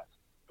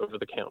 over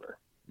the counter.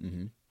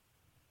 Mm-hmm.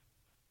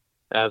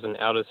 As an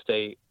out of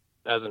state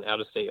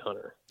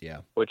hunter. Yeah.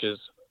 Which is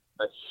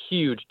a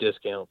huge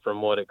discount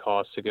from what it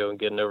costs to go and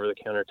get an over the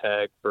counter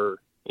tag for,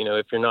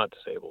 if you're not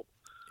disabled.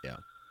 Yeah.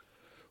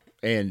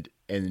 And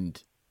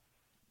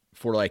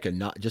for like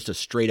not just a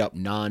straight up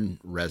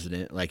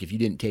non-resident, like if you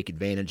didn't take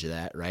advantage of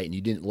that, right, and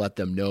you didn't let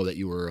them know that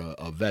you were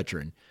a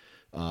veteran,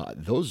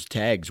 those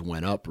tags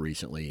went up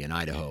recently in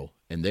Idaho,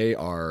 and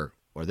are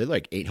they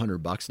like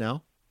 $800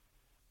 now?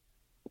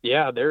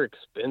 Yeah, they're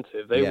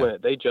expensive.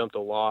 They jumped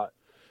a lot.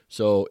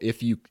 So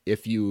if you're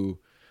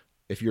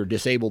a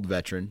disabled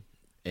veteran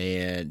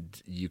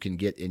and you can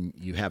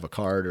you have a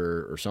card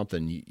or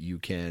something, you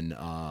can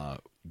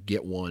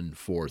get one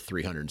for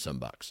 $300 and some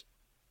bucks.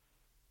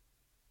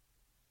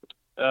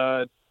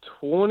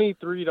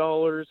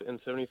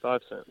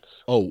 $23.75.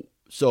 Oh,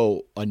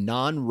 so a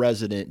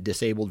non-resident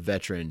disabled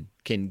veteran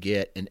can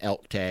get an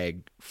elk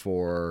tag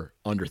for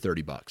under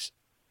 $30.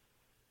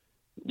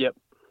 Yep.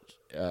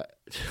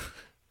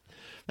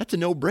 That's a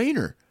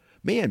no-brainer,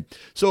 man.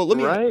 So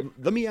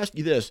let me ask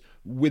you this: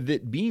 with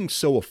it being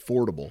so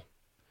affordable,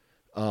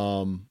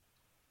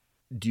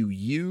 do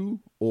you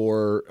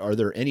or are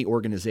there any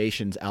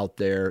organizations out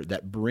there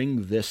that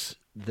bring this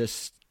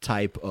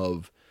type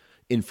of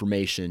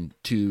information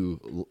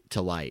to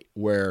light,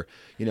 where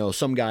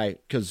some guys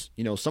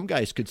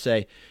could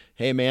say,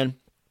 hey man,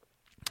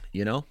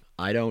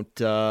 I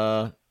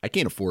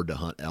can't afford to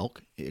hunt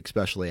elk,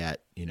 especially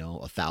at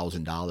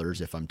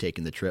 $1,000 if I'm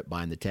taking the trip,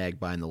 buying the tag,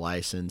 buying the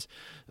license,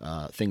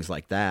 things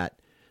like that.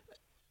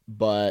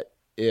 But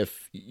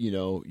if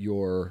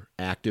you're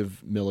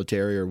active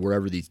military or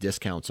wherever these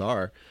discounts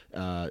are,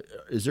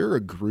 is there a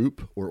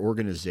group or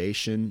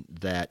organization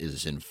that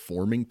is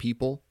informing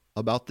people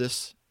about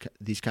these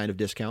kind of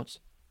discounts?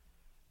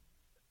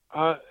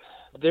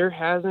 There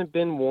hasn't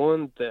been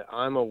one that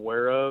I'm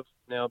aware of.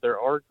 Now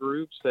there are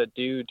groups that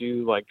do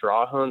like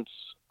draw hunts.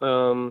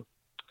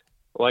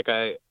 Like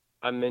I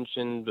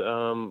mentioned,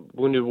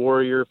 Wounded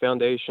Warrior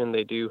Foundation,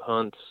 they do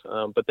hunts,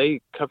 but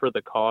they cover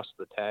the cost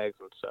of the tags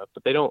and stuff,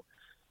 but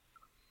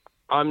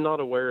I'm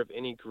not aware of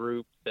any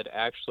group that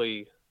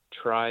actually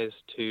tries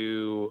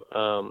to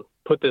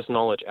put this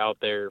knowledge out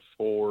there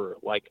for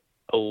like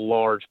a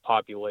large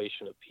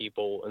population of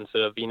people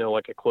instead of,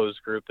 like a closed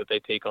group that they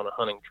take on a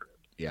hunting trip.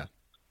 Yeah.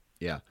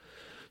 Yeah.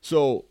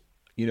 So,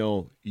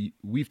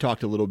 we've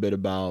talked a little bit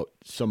about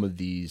some of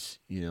these,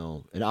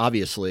 and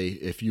obviously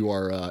if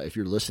you're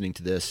listening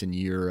to this and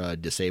you're a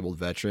disabled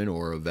veteran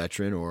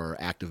or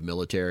active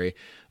military,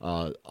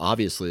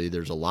 obviously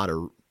there's a lot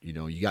of,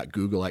 you got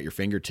Google at your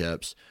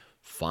fingertips.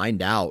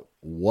 Find out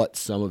what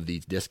some of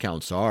these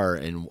discounts are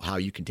and how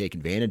you can take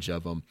advantage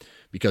of them,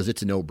 because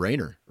it's a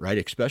no-brainer, right?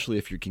 Especially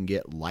if you can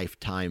get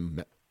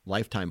lifetime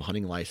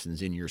hunting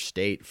license in your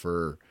state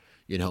for,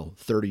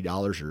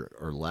 $30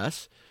 or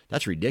less.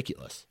 That's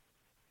ridiculous.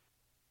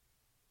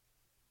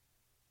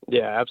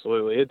 Yeah,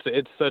 absolutely.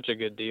 It's such a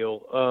good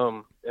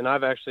deal. And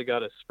I've actually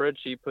got a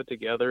spreadsheet put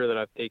together that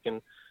I've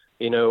taken,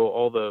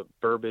 all the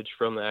verbiage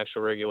from the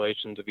actual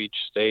regulations of each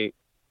state.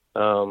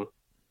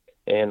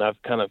 And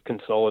I've kind of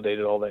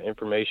consolidated all that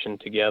information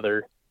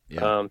together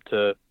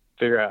to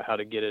figure out how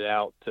to get it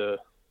out to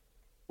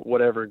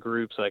whatever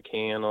groups I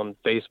can. On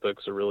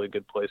Facebook's a really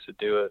good place to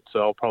do it. So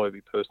I'll probably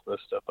be posting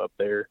this stuff up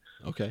there.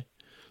 Okay.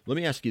 Let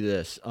me ask you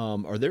this.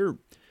 Are there,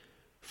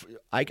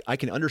 I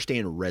can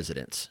understand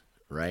residents,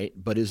 right?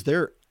 But is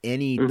there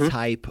any Mm-hmm.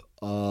 type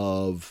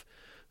of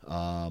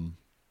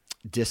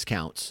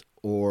discounts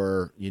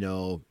or,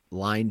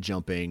 line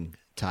jumping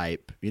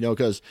type,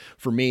 because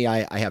for me,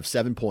 I have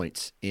 7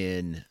 points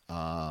in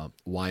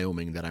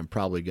Wyoming that I'm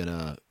probably going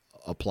to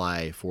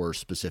apply for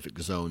specific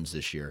zones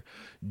this year.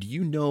 Do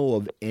you know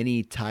of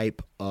any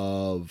type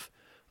of,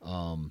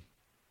 I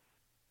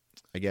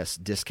guess,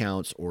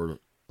 discounts or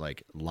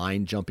like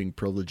line jumping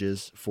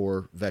privileges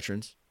for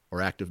veterans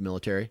or active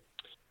military?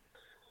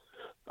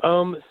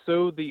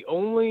 So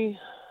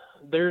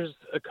there's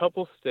a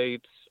couple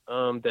states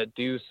that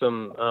do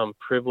some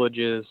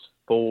privileges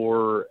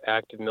for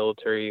active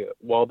military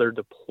while they're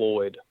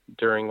deployed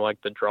during like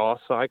the draw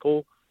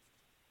cycle.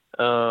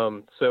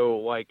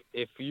 So like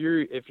if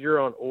you're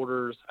on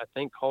orders, I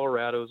think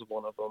Colorado is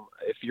one of them.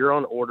 If you're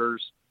on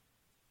orders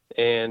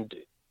and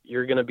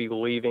you're going to be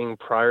leaving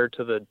prior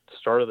to the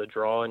start of the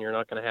draw and you're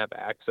not going to have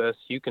access,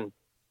 you can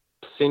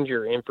send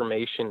your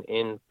information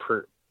in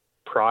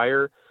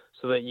prior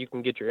so that you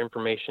can get your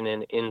information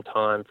in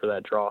time for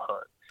that draw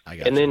hunt. I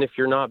got And you. then if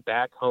you're not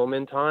back home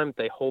in time,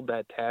 they hold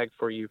that tag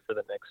for you for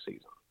the next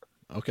season.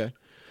 Okay.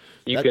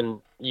 You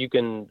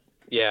can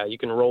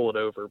roll it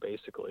over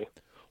basically.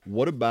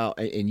 What about,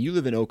 and you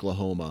live in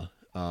Oklahoma,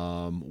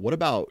 what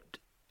about,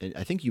 and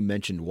I think you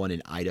mentioned one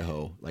in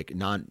Idaho, like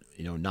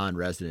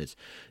non-residents.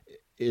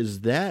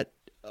 Is that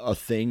a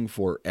thing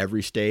for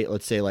every state?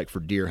 Let's say like for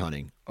deer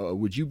hunting,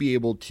 would you be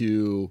able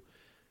to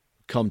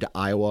come to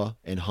Iowa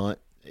and hunt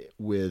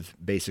with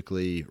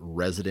basically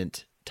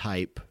resident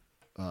type,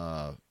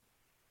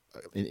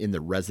 in the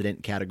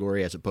resident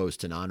category as opposed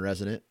to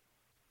non-resident?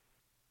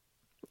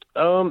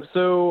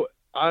 So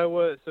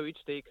each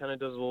state kind of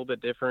does a little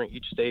bit different.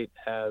 Each state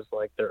has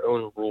like their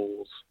own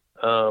rules.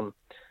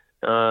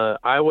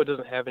 Iowa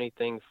doesn't have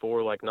anything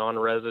for like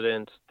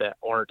non-residents that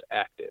aren't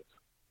active.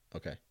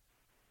 Okay.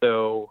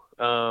 So,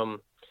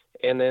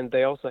 and then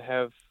they also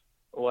have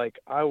like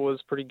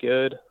Iowa's pretty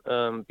good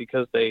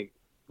because they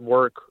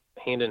work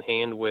hand in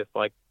hand with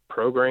like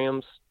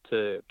programs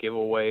to give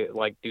away,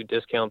 like do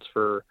discounts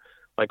for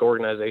like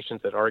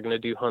organizations that are going to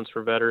do hunts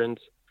for veterans.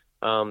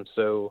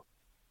 So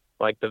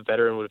like the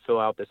veteran would fill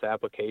out this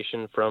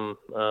application from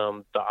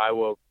the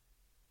Iowa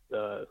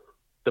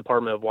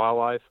Department of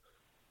Wildlife,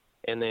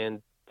 and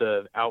then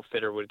the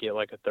outfitter would get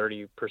like a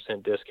 30%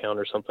 discount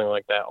or something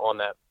like that on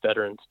that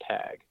veteran's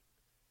tag.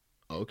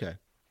 Okay.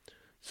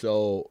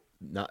 So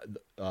not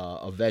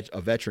a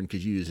veteran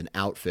could use an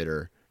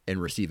outfitter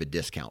and receive a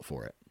discount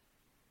for it.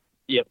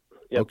 Yep.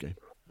 Okay.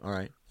 All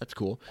right. That's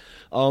cool.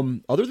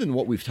 Other than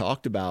what we've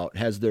talked about,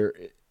 is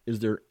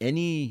there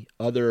any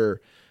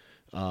other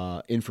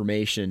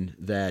information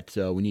that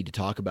we need to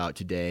talk about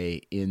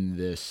today in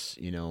this,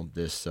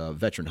 this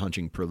veteran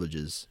hunting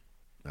privileges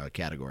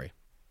category?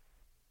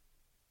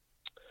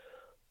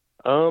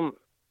 I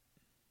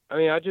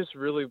mean, I just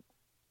really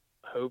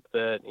hope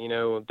that,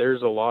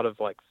 there's a lot of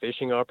like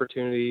fishing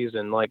opportunities,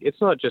 and like,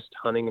 it's not just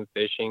hunting and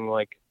fishing.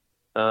 Like,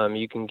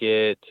 you can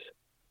get,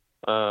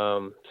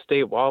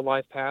 state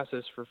wildlife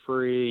passes for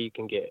free. You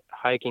can get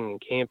hiking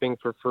and camping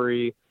for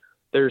free.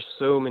 There's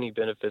so many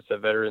benefits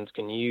that veterans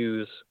can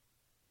use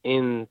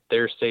in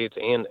their states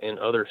and in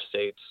other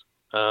states.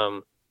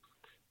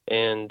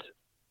 And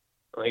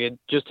like, it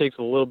just takes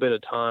a little bit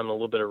of time, a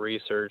little bit of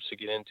research to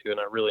get into. And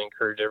I really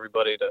encourage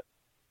everybody to,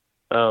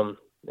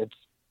 it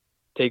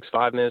takes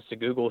 5 minutes to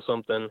Google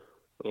something,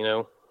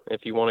 if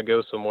you want to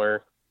go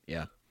somewhere.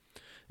 Yeah,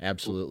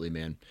 absolutely,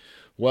 man.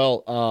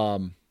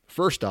 Well,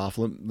 first off,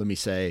 let me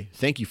say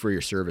thank you for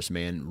your service,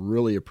 man.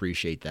 Really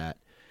appreciate that.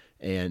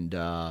 And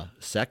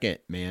second,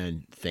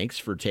 man, thanks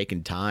for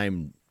taking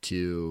time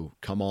to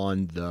come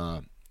on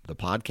the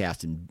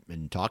podcast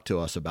and talk to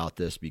us about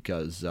this,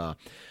 because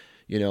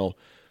you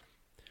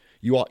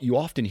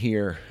often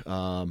hear,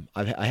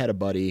 I had a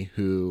buddy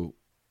who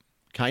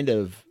kind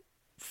of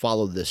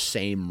followed the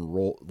same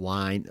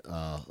line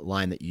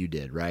that you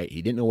did, right?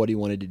 He didn't know what he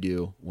wanted to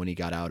do when he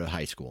got out of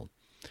high school.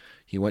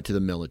 He went to the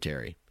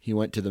military. He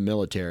went to the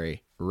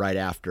military right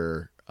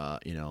after,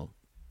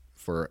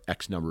 for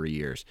X number of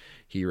years.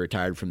 He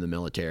retired from the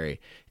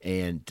military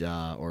and,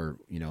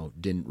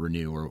 didn't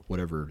renew, or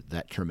whatever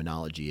that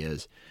terminology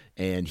is.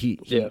 And he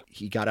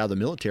got out of the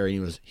military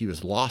and he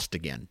was lost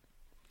again.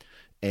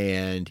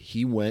 And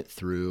he went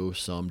through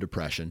some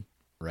depression,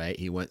 right?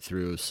 He went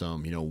through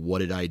some, what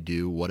did I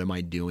do? What am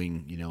I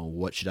doing?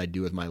 What should I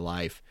do with my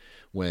life?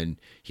 When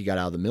he got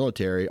out of the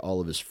military, all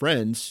of his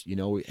friends,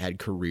 had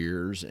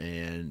careers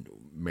and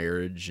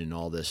marriage and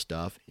all this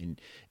stuff.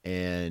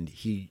 And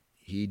he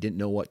didn't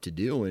know what to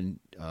do. And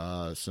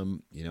I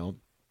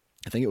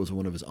think it was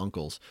one of his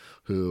uncles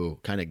who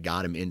kind of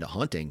got him into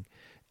hunting.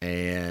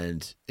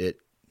 And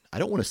I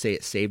don't want to say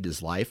it saved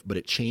his life, but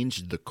it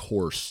changed the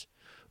course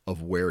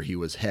of where he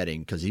was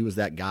heading, because he was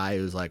that guy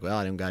who was like, well,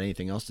 I don't got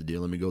anything else to do.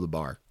 Let me go to the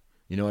bar.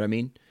 You know what I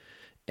mean?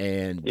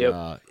 And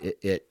Yep.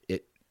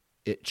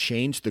 It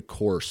changed the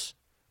course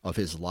of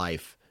his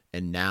life.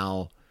 And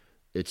now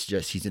it's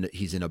just,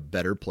 he's in a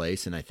better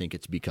place. And I think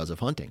it's because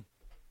of hunting.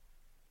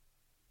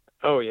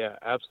 Oh yeah,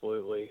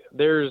 absolutely.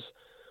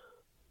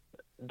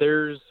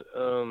 There's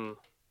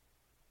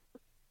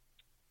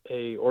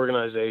a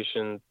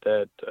organization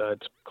that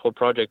it's called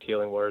Project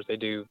Healing Waters. They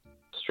do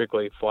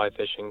strictly fly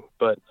fishing,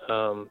 but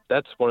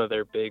that's one of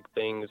their big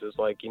things is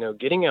like,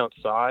 getting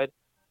outside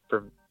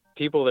for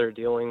people that are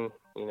dealing,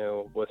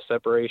 with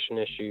separation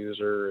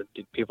issues or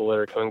people that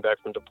are coming back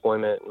from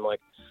deployment, and like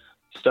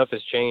stuff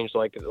has changed.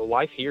 Like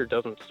life here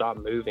doesn't stop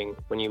moving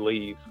when you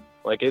leave.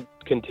 Like it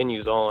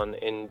continues on,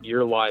 and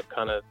your life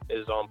kind of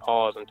is on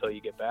pause until you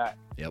get back.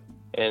 Yep.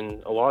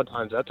 And a lot of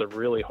times that's a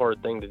really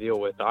hard thing to deal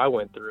with. I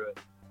went through it,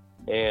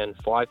 and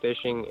fly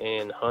fishing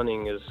and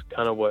hunting is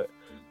kind of what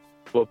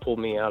pulled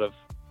me out of.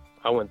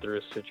 I went through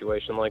a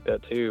situation like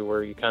that too,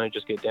 where you kind of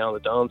just get down the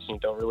dumps and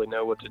you don't really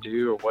know what to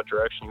do or what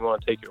direction you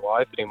want to take your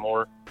life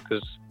anymore,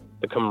 because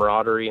the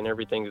camaraderie and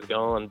everything is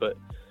gone. But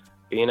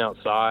being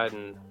outside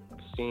and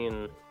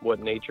seeing what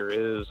nature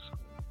is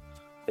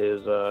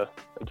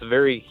it's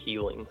very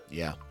healing.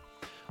 Yeah.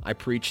 I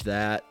preach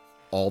that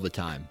all the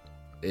time,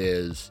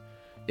 is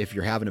if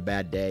you're having a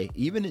bad day,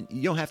 even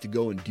you don't have to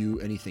go and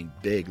do anything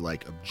big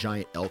like a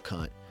giant elk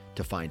hunt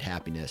to find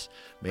happiness,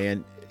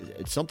 man.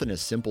 It's something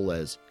as simple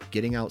as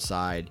getting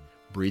outside,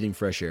 breathing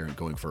fresh air, and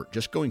going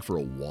for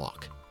a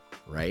walk,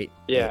 right?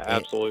 Yeah,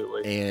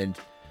 absolutely. And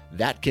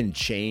that can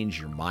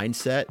change your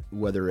mindset,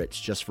 whether it's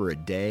just for a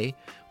day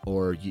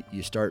or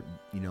you start,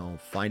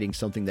 finding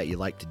something that you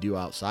like to do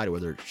outside,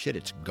 whether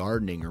it's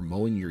gardening or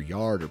mowing your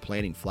yard or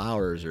planting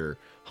flowers or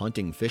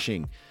hunting,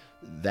 fishing.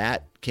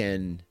 That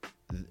can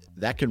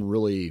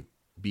really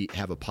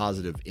have a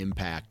positive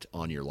impact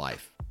on your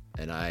life.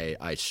 And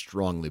I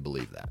strongly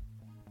believe that.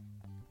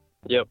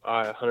 Yep,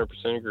 I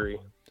 100% agree.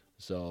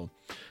 So,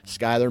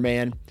 Skylar,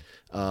 man,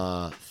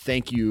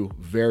 thank you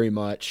very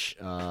much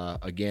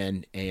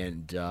again.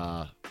 And,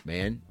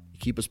 man,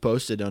 keep us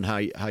posted on how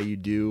you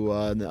do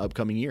in the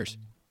upcoming years.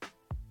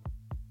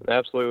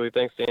 Absolutely.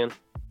 Thanks, Dan.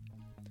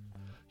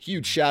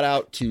 Huge shout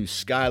out to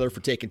Skylar for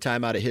taking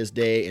time out of his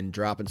day and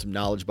dropping some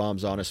knowledge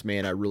bombs on us,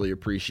 man. I really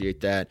appreciate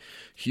that.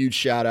 Huge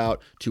shout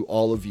out to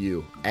all of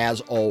you,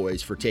 as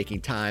always, for taking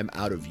time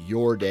out of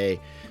your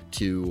day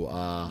to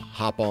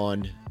hop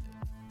on,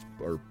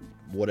 or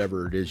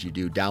whatever it is you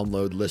do,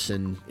 download,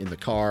 listen in the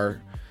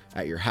car,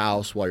 at your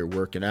house, while you're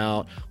working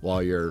out,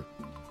 while you're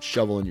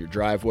shoveling your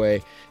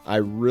driveway. I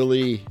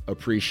really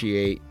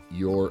appreciate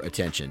your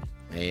attention.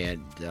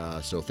 And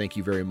so thank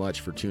you very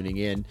much for tuning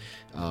in.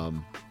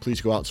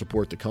 Please go out and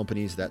support the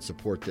companies that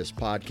support this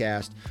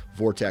podcast: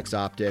 Vortex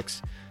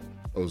Optics,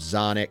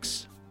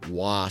 Ozonics,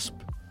 Wasp,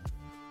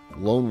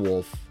 Lone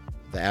Wolf,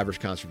 The Average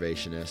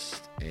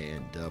Conservationist.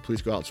 And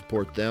please go out and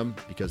support them,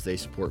 because they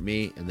support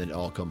me, and then it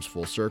all comes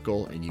full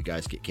circle and you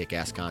guys get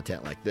kick-ass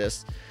content like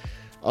this.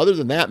 Other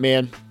than that,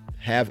 man,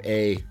 have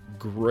a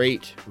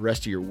great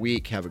rest of your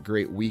week. Have a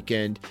great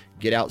weekend.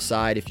 Get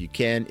outside if you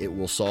can. It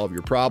will solve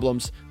your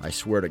problems. I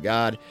swear to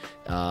God.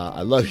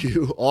 I love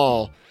you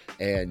all,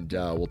 and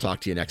we'll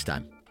talk to you next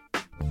time.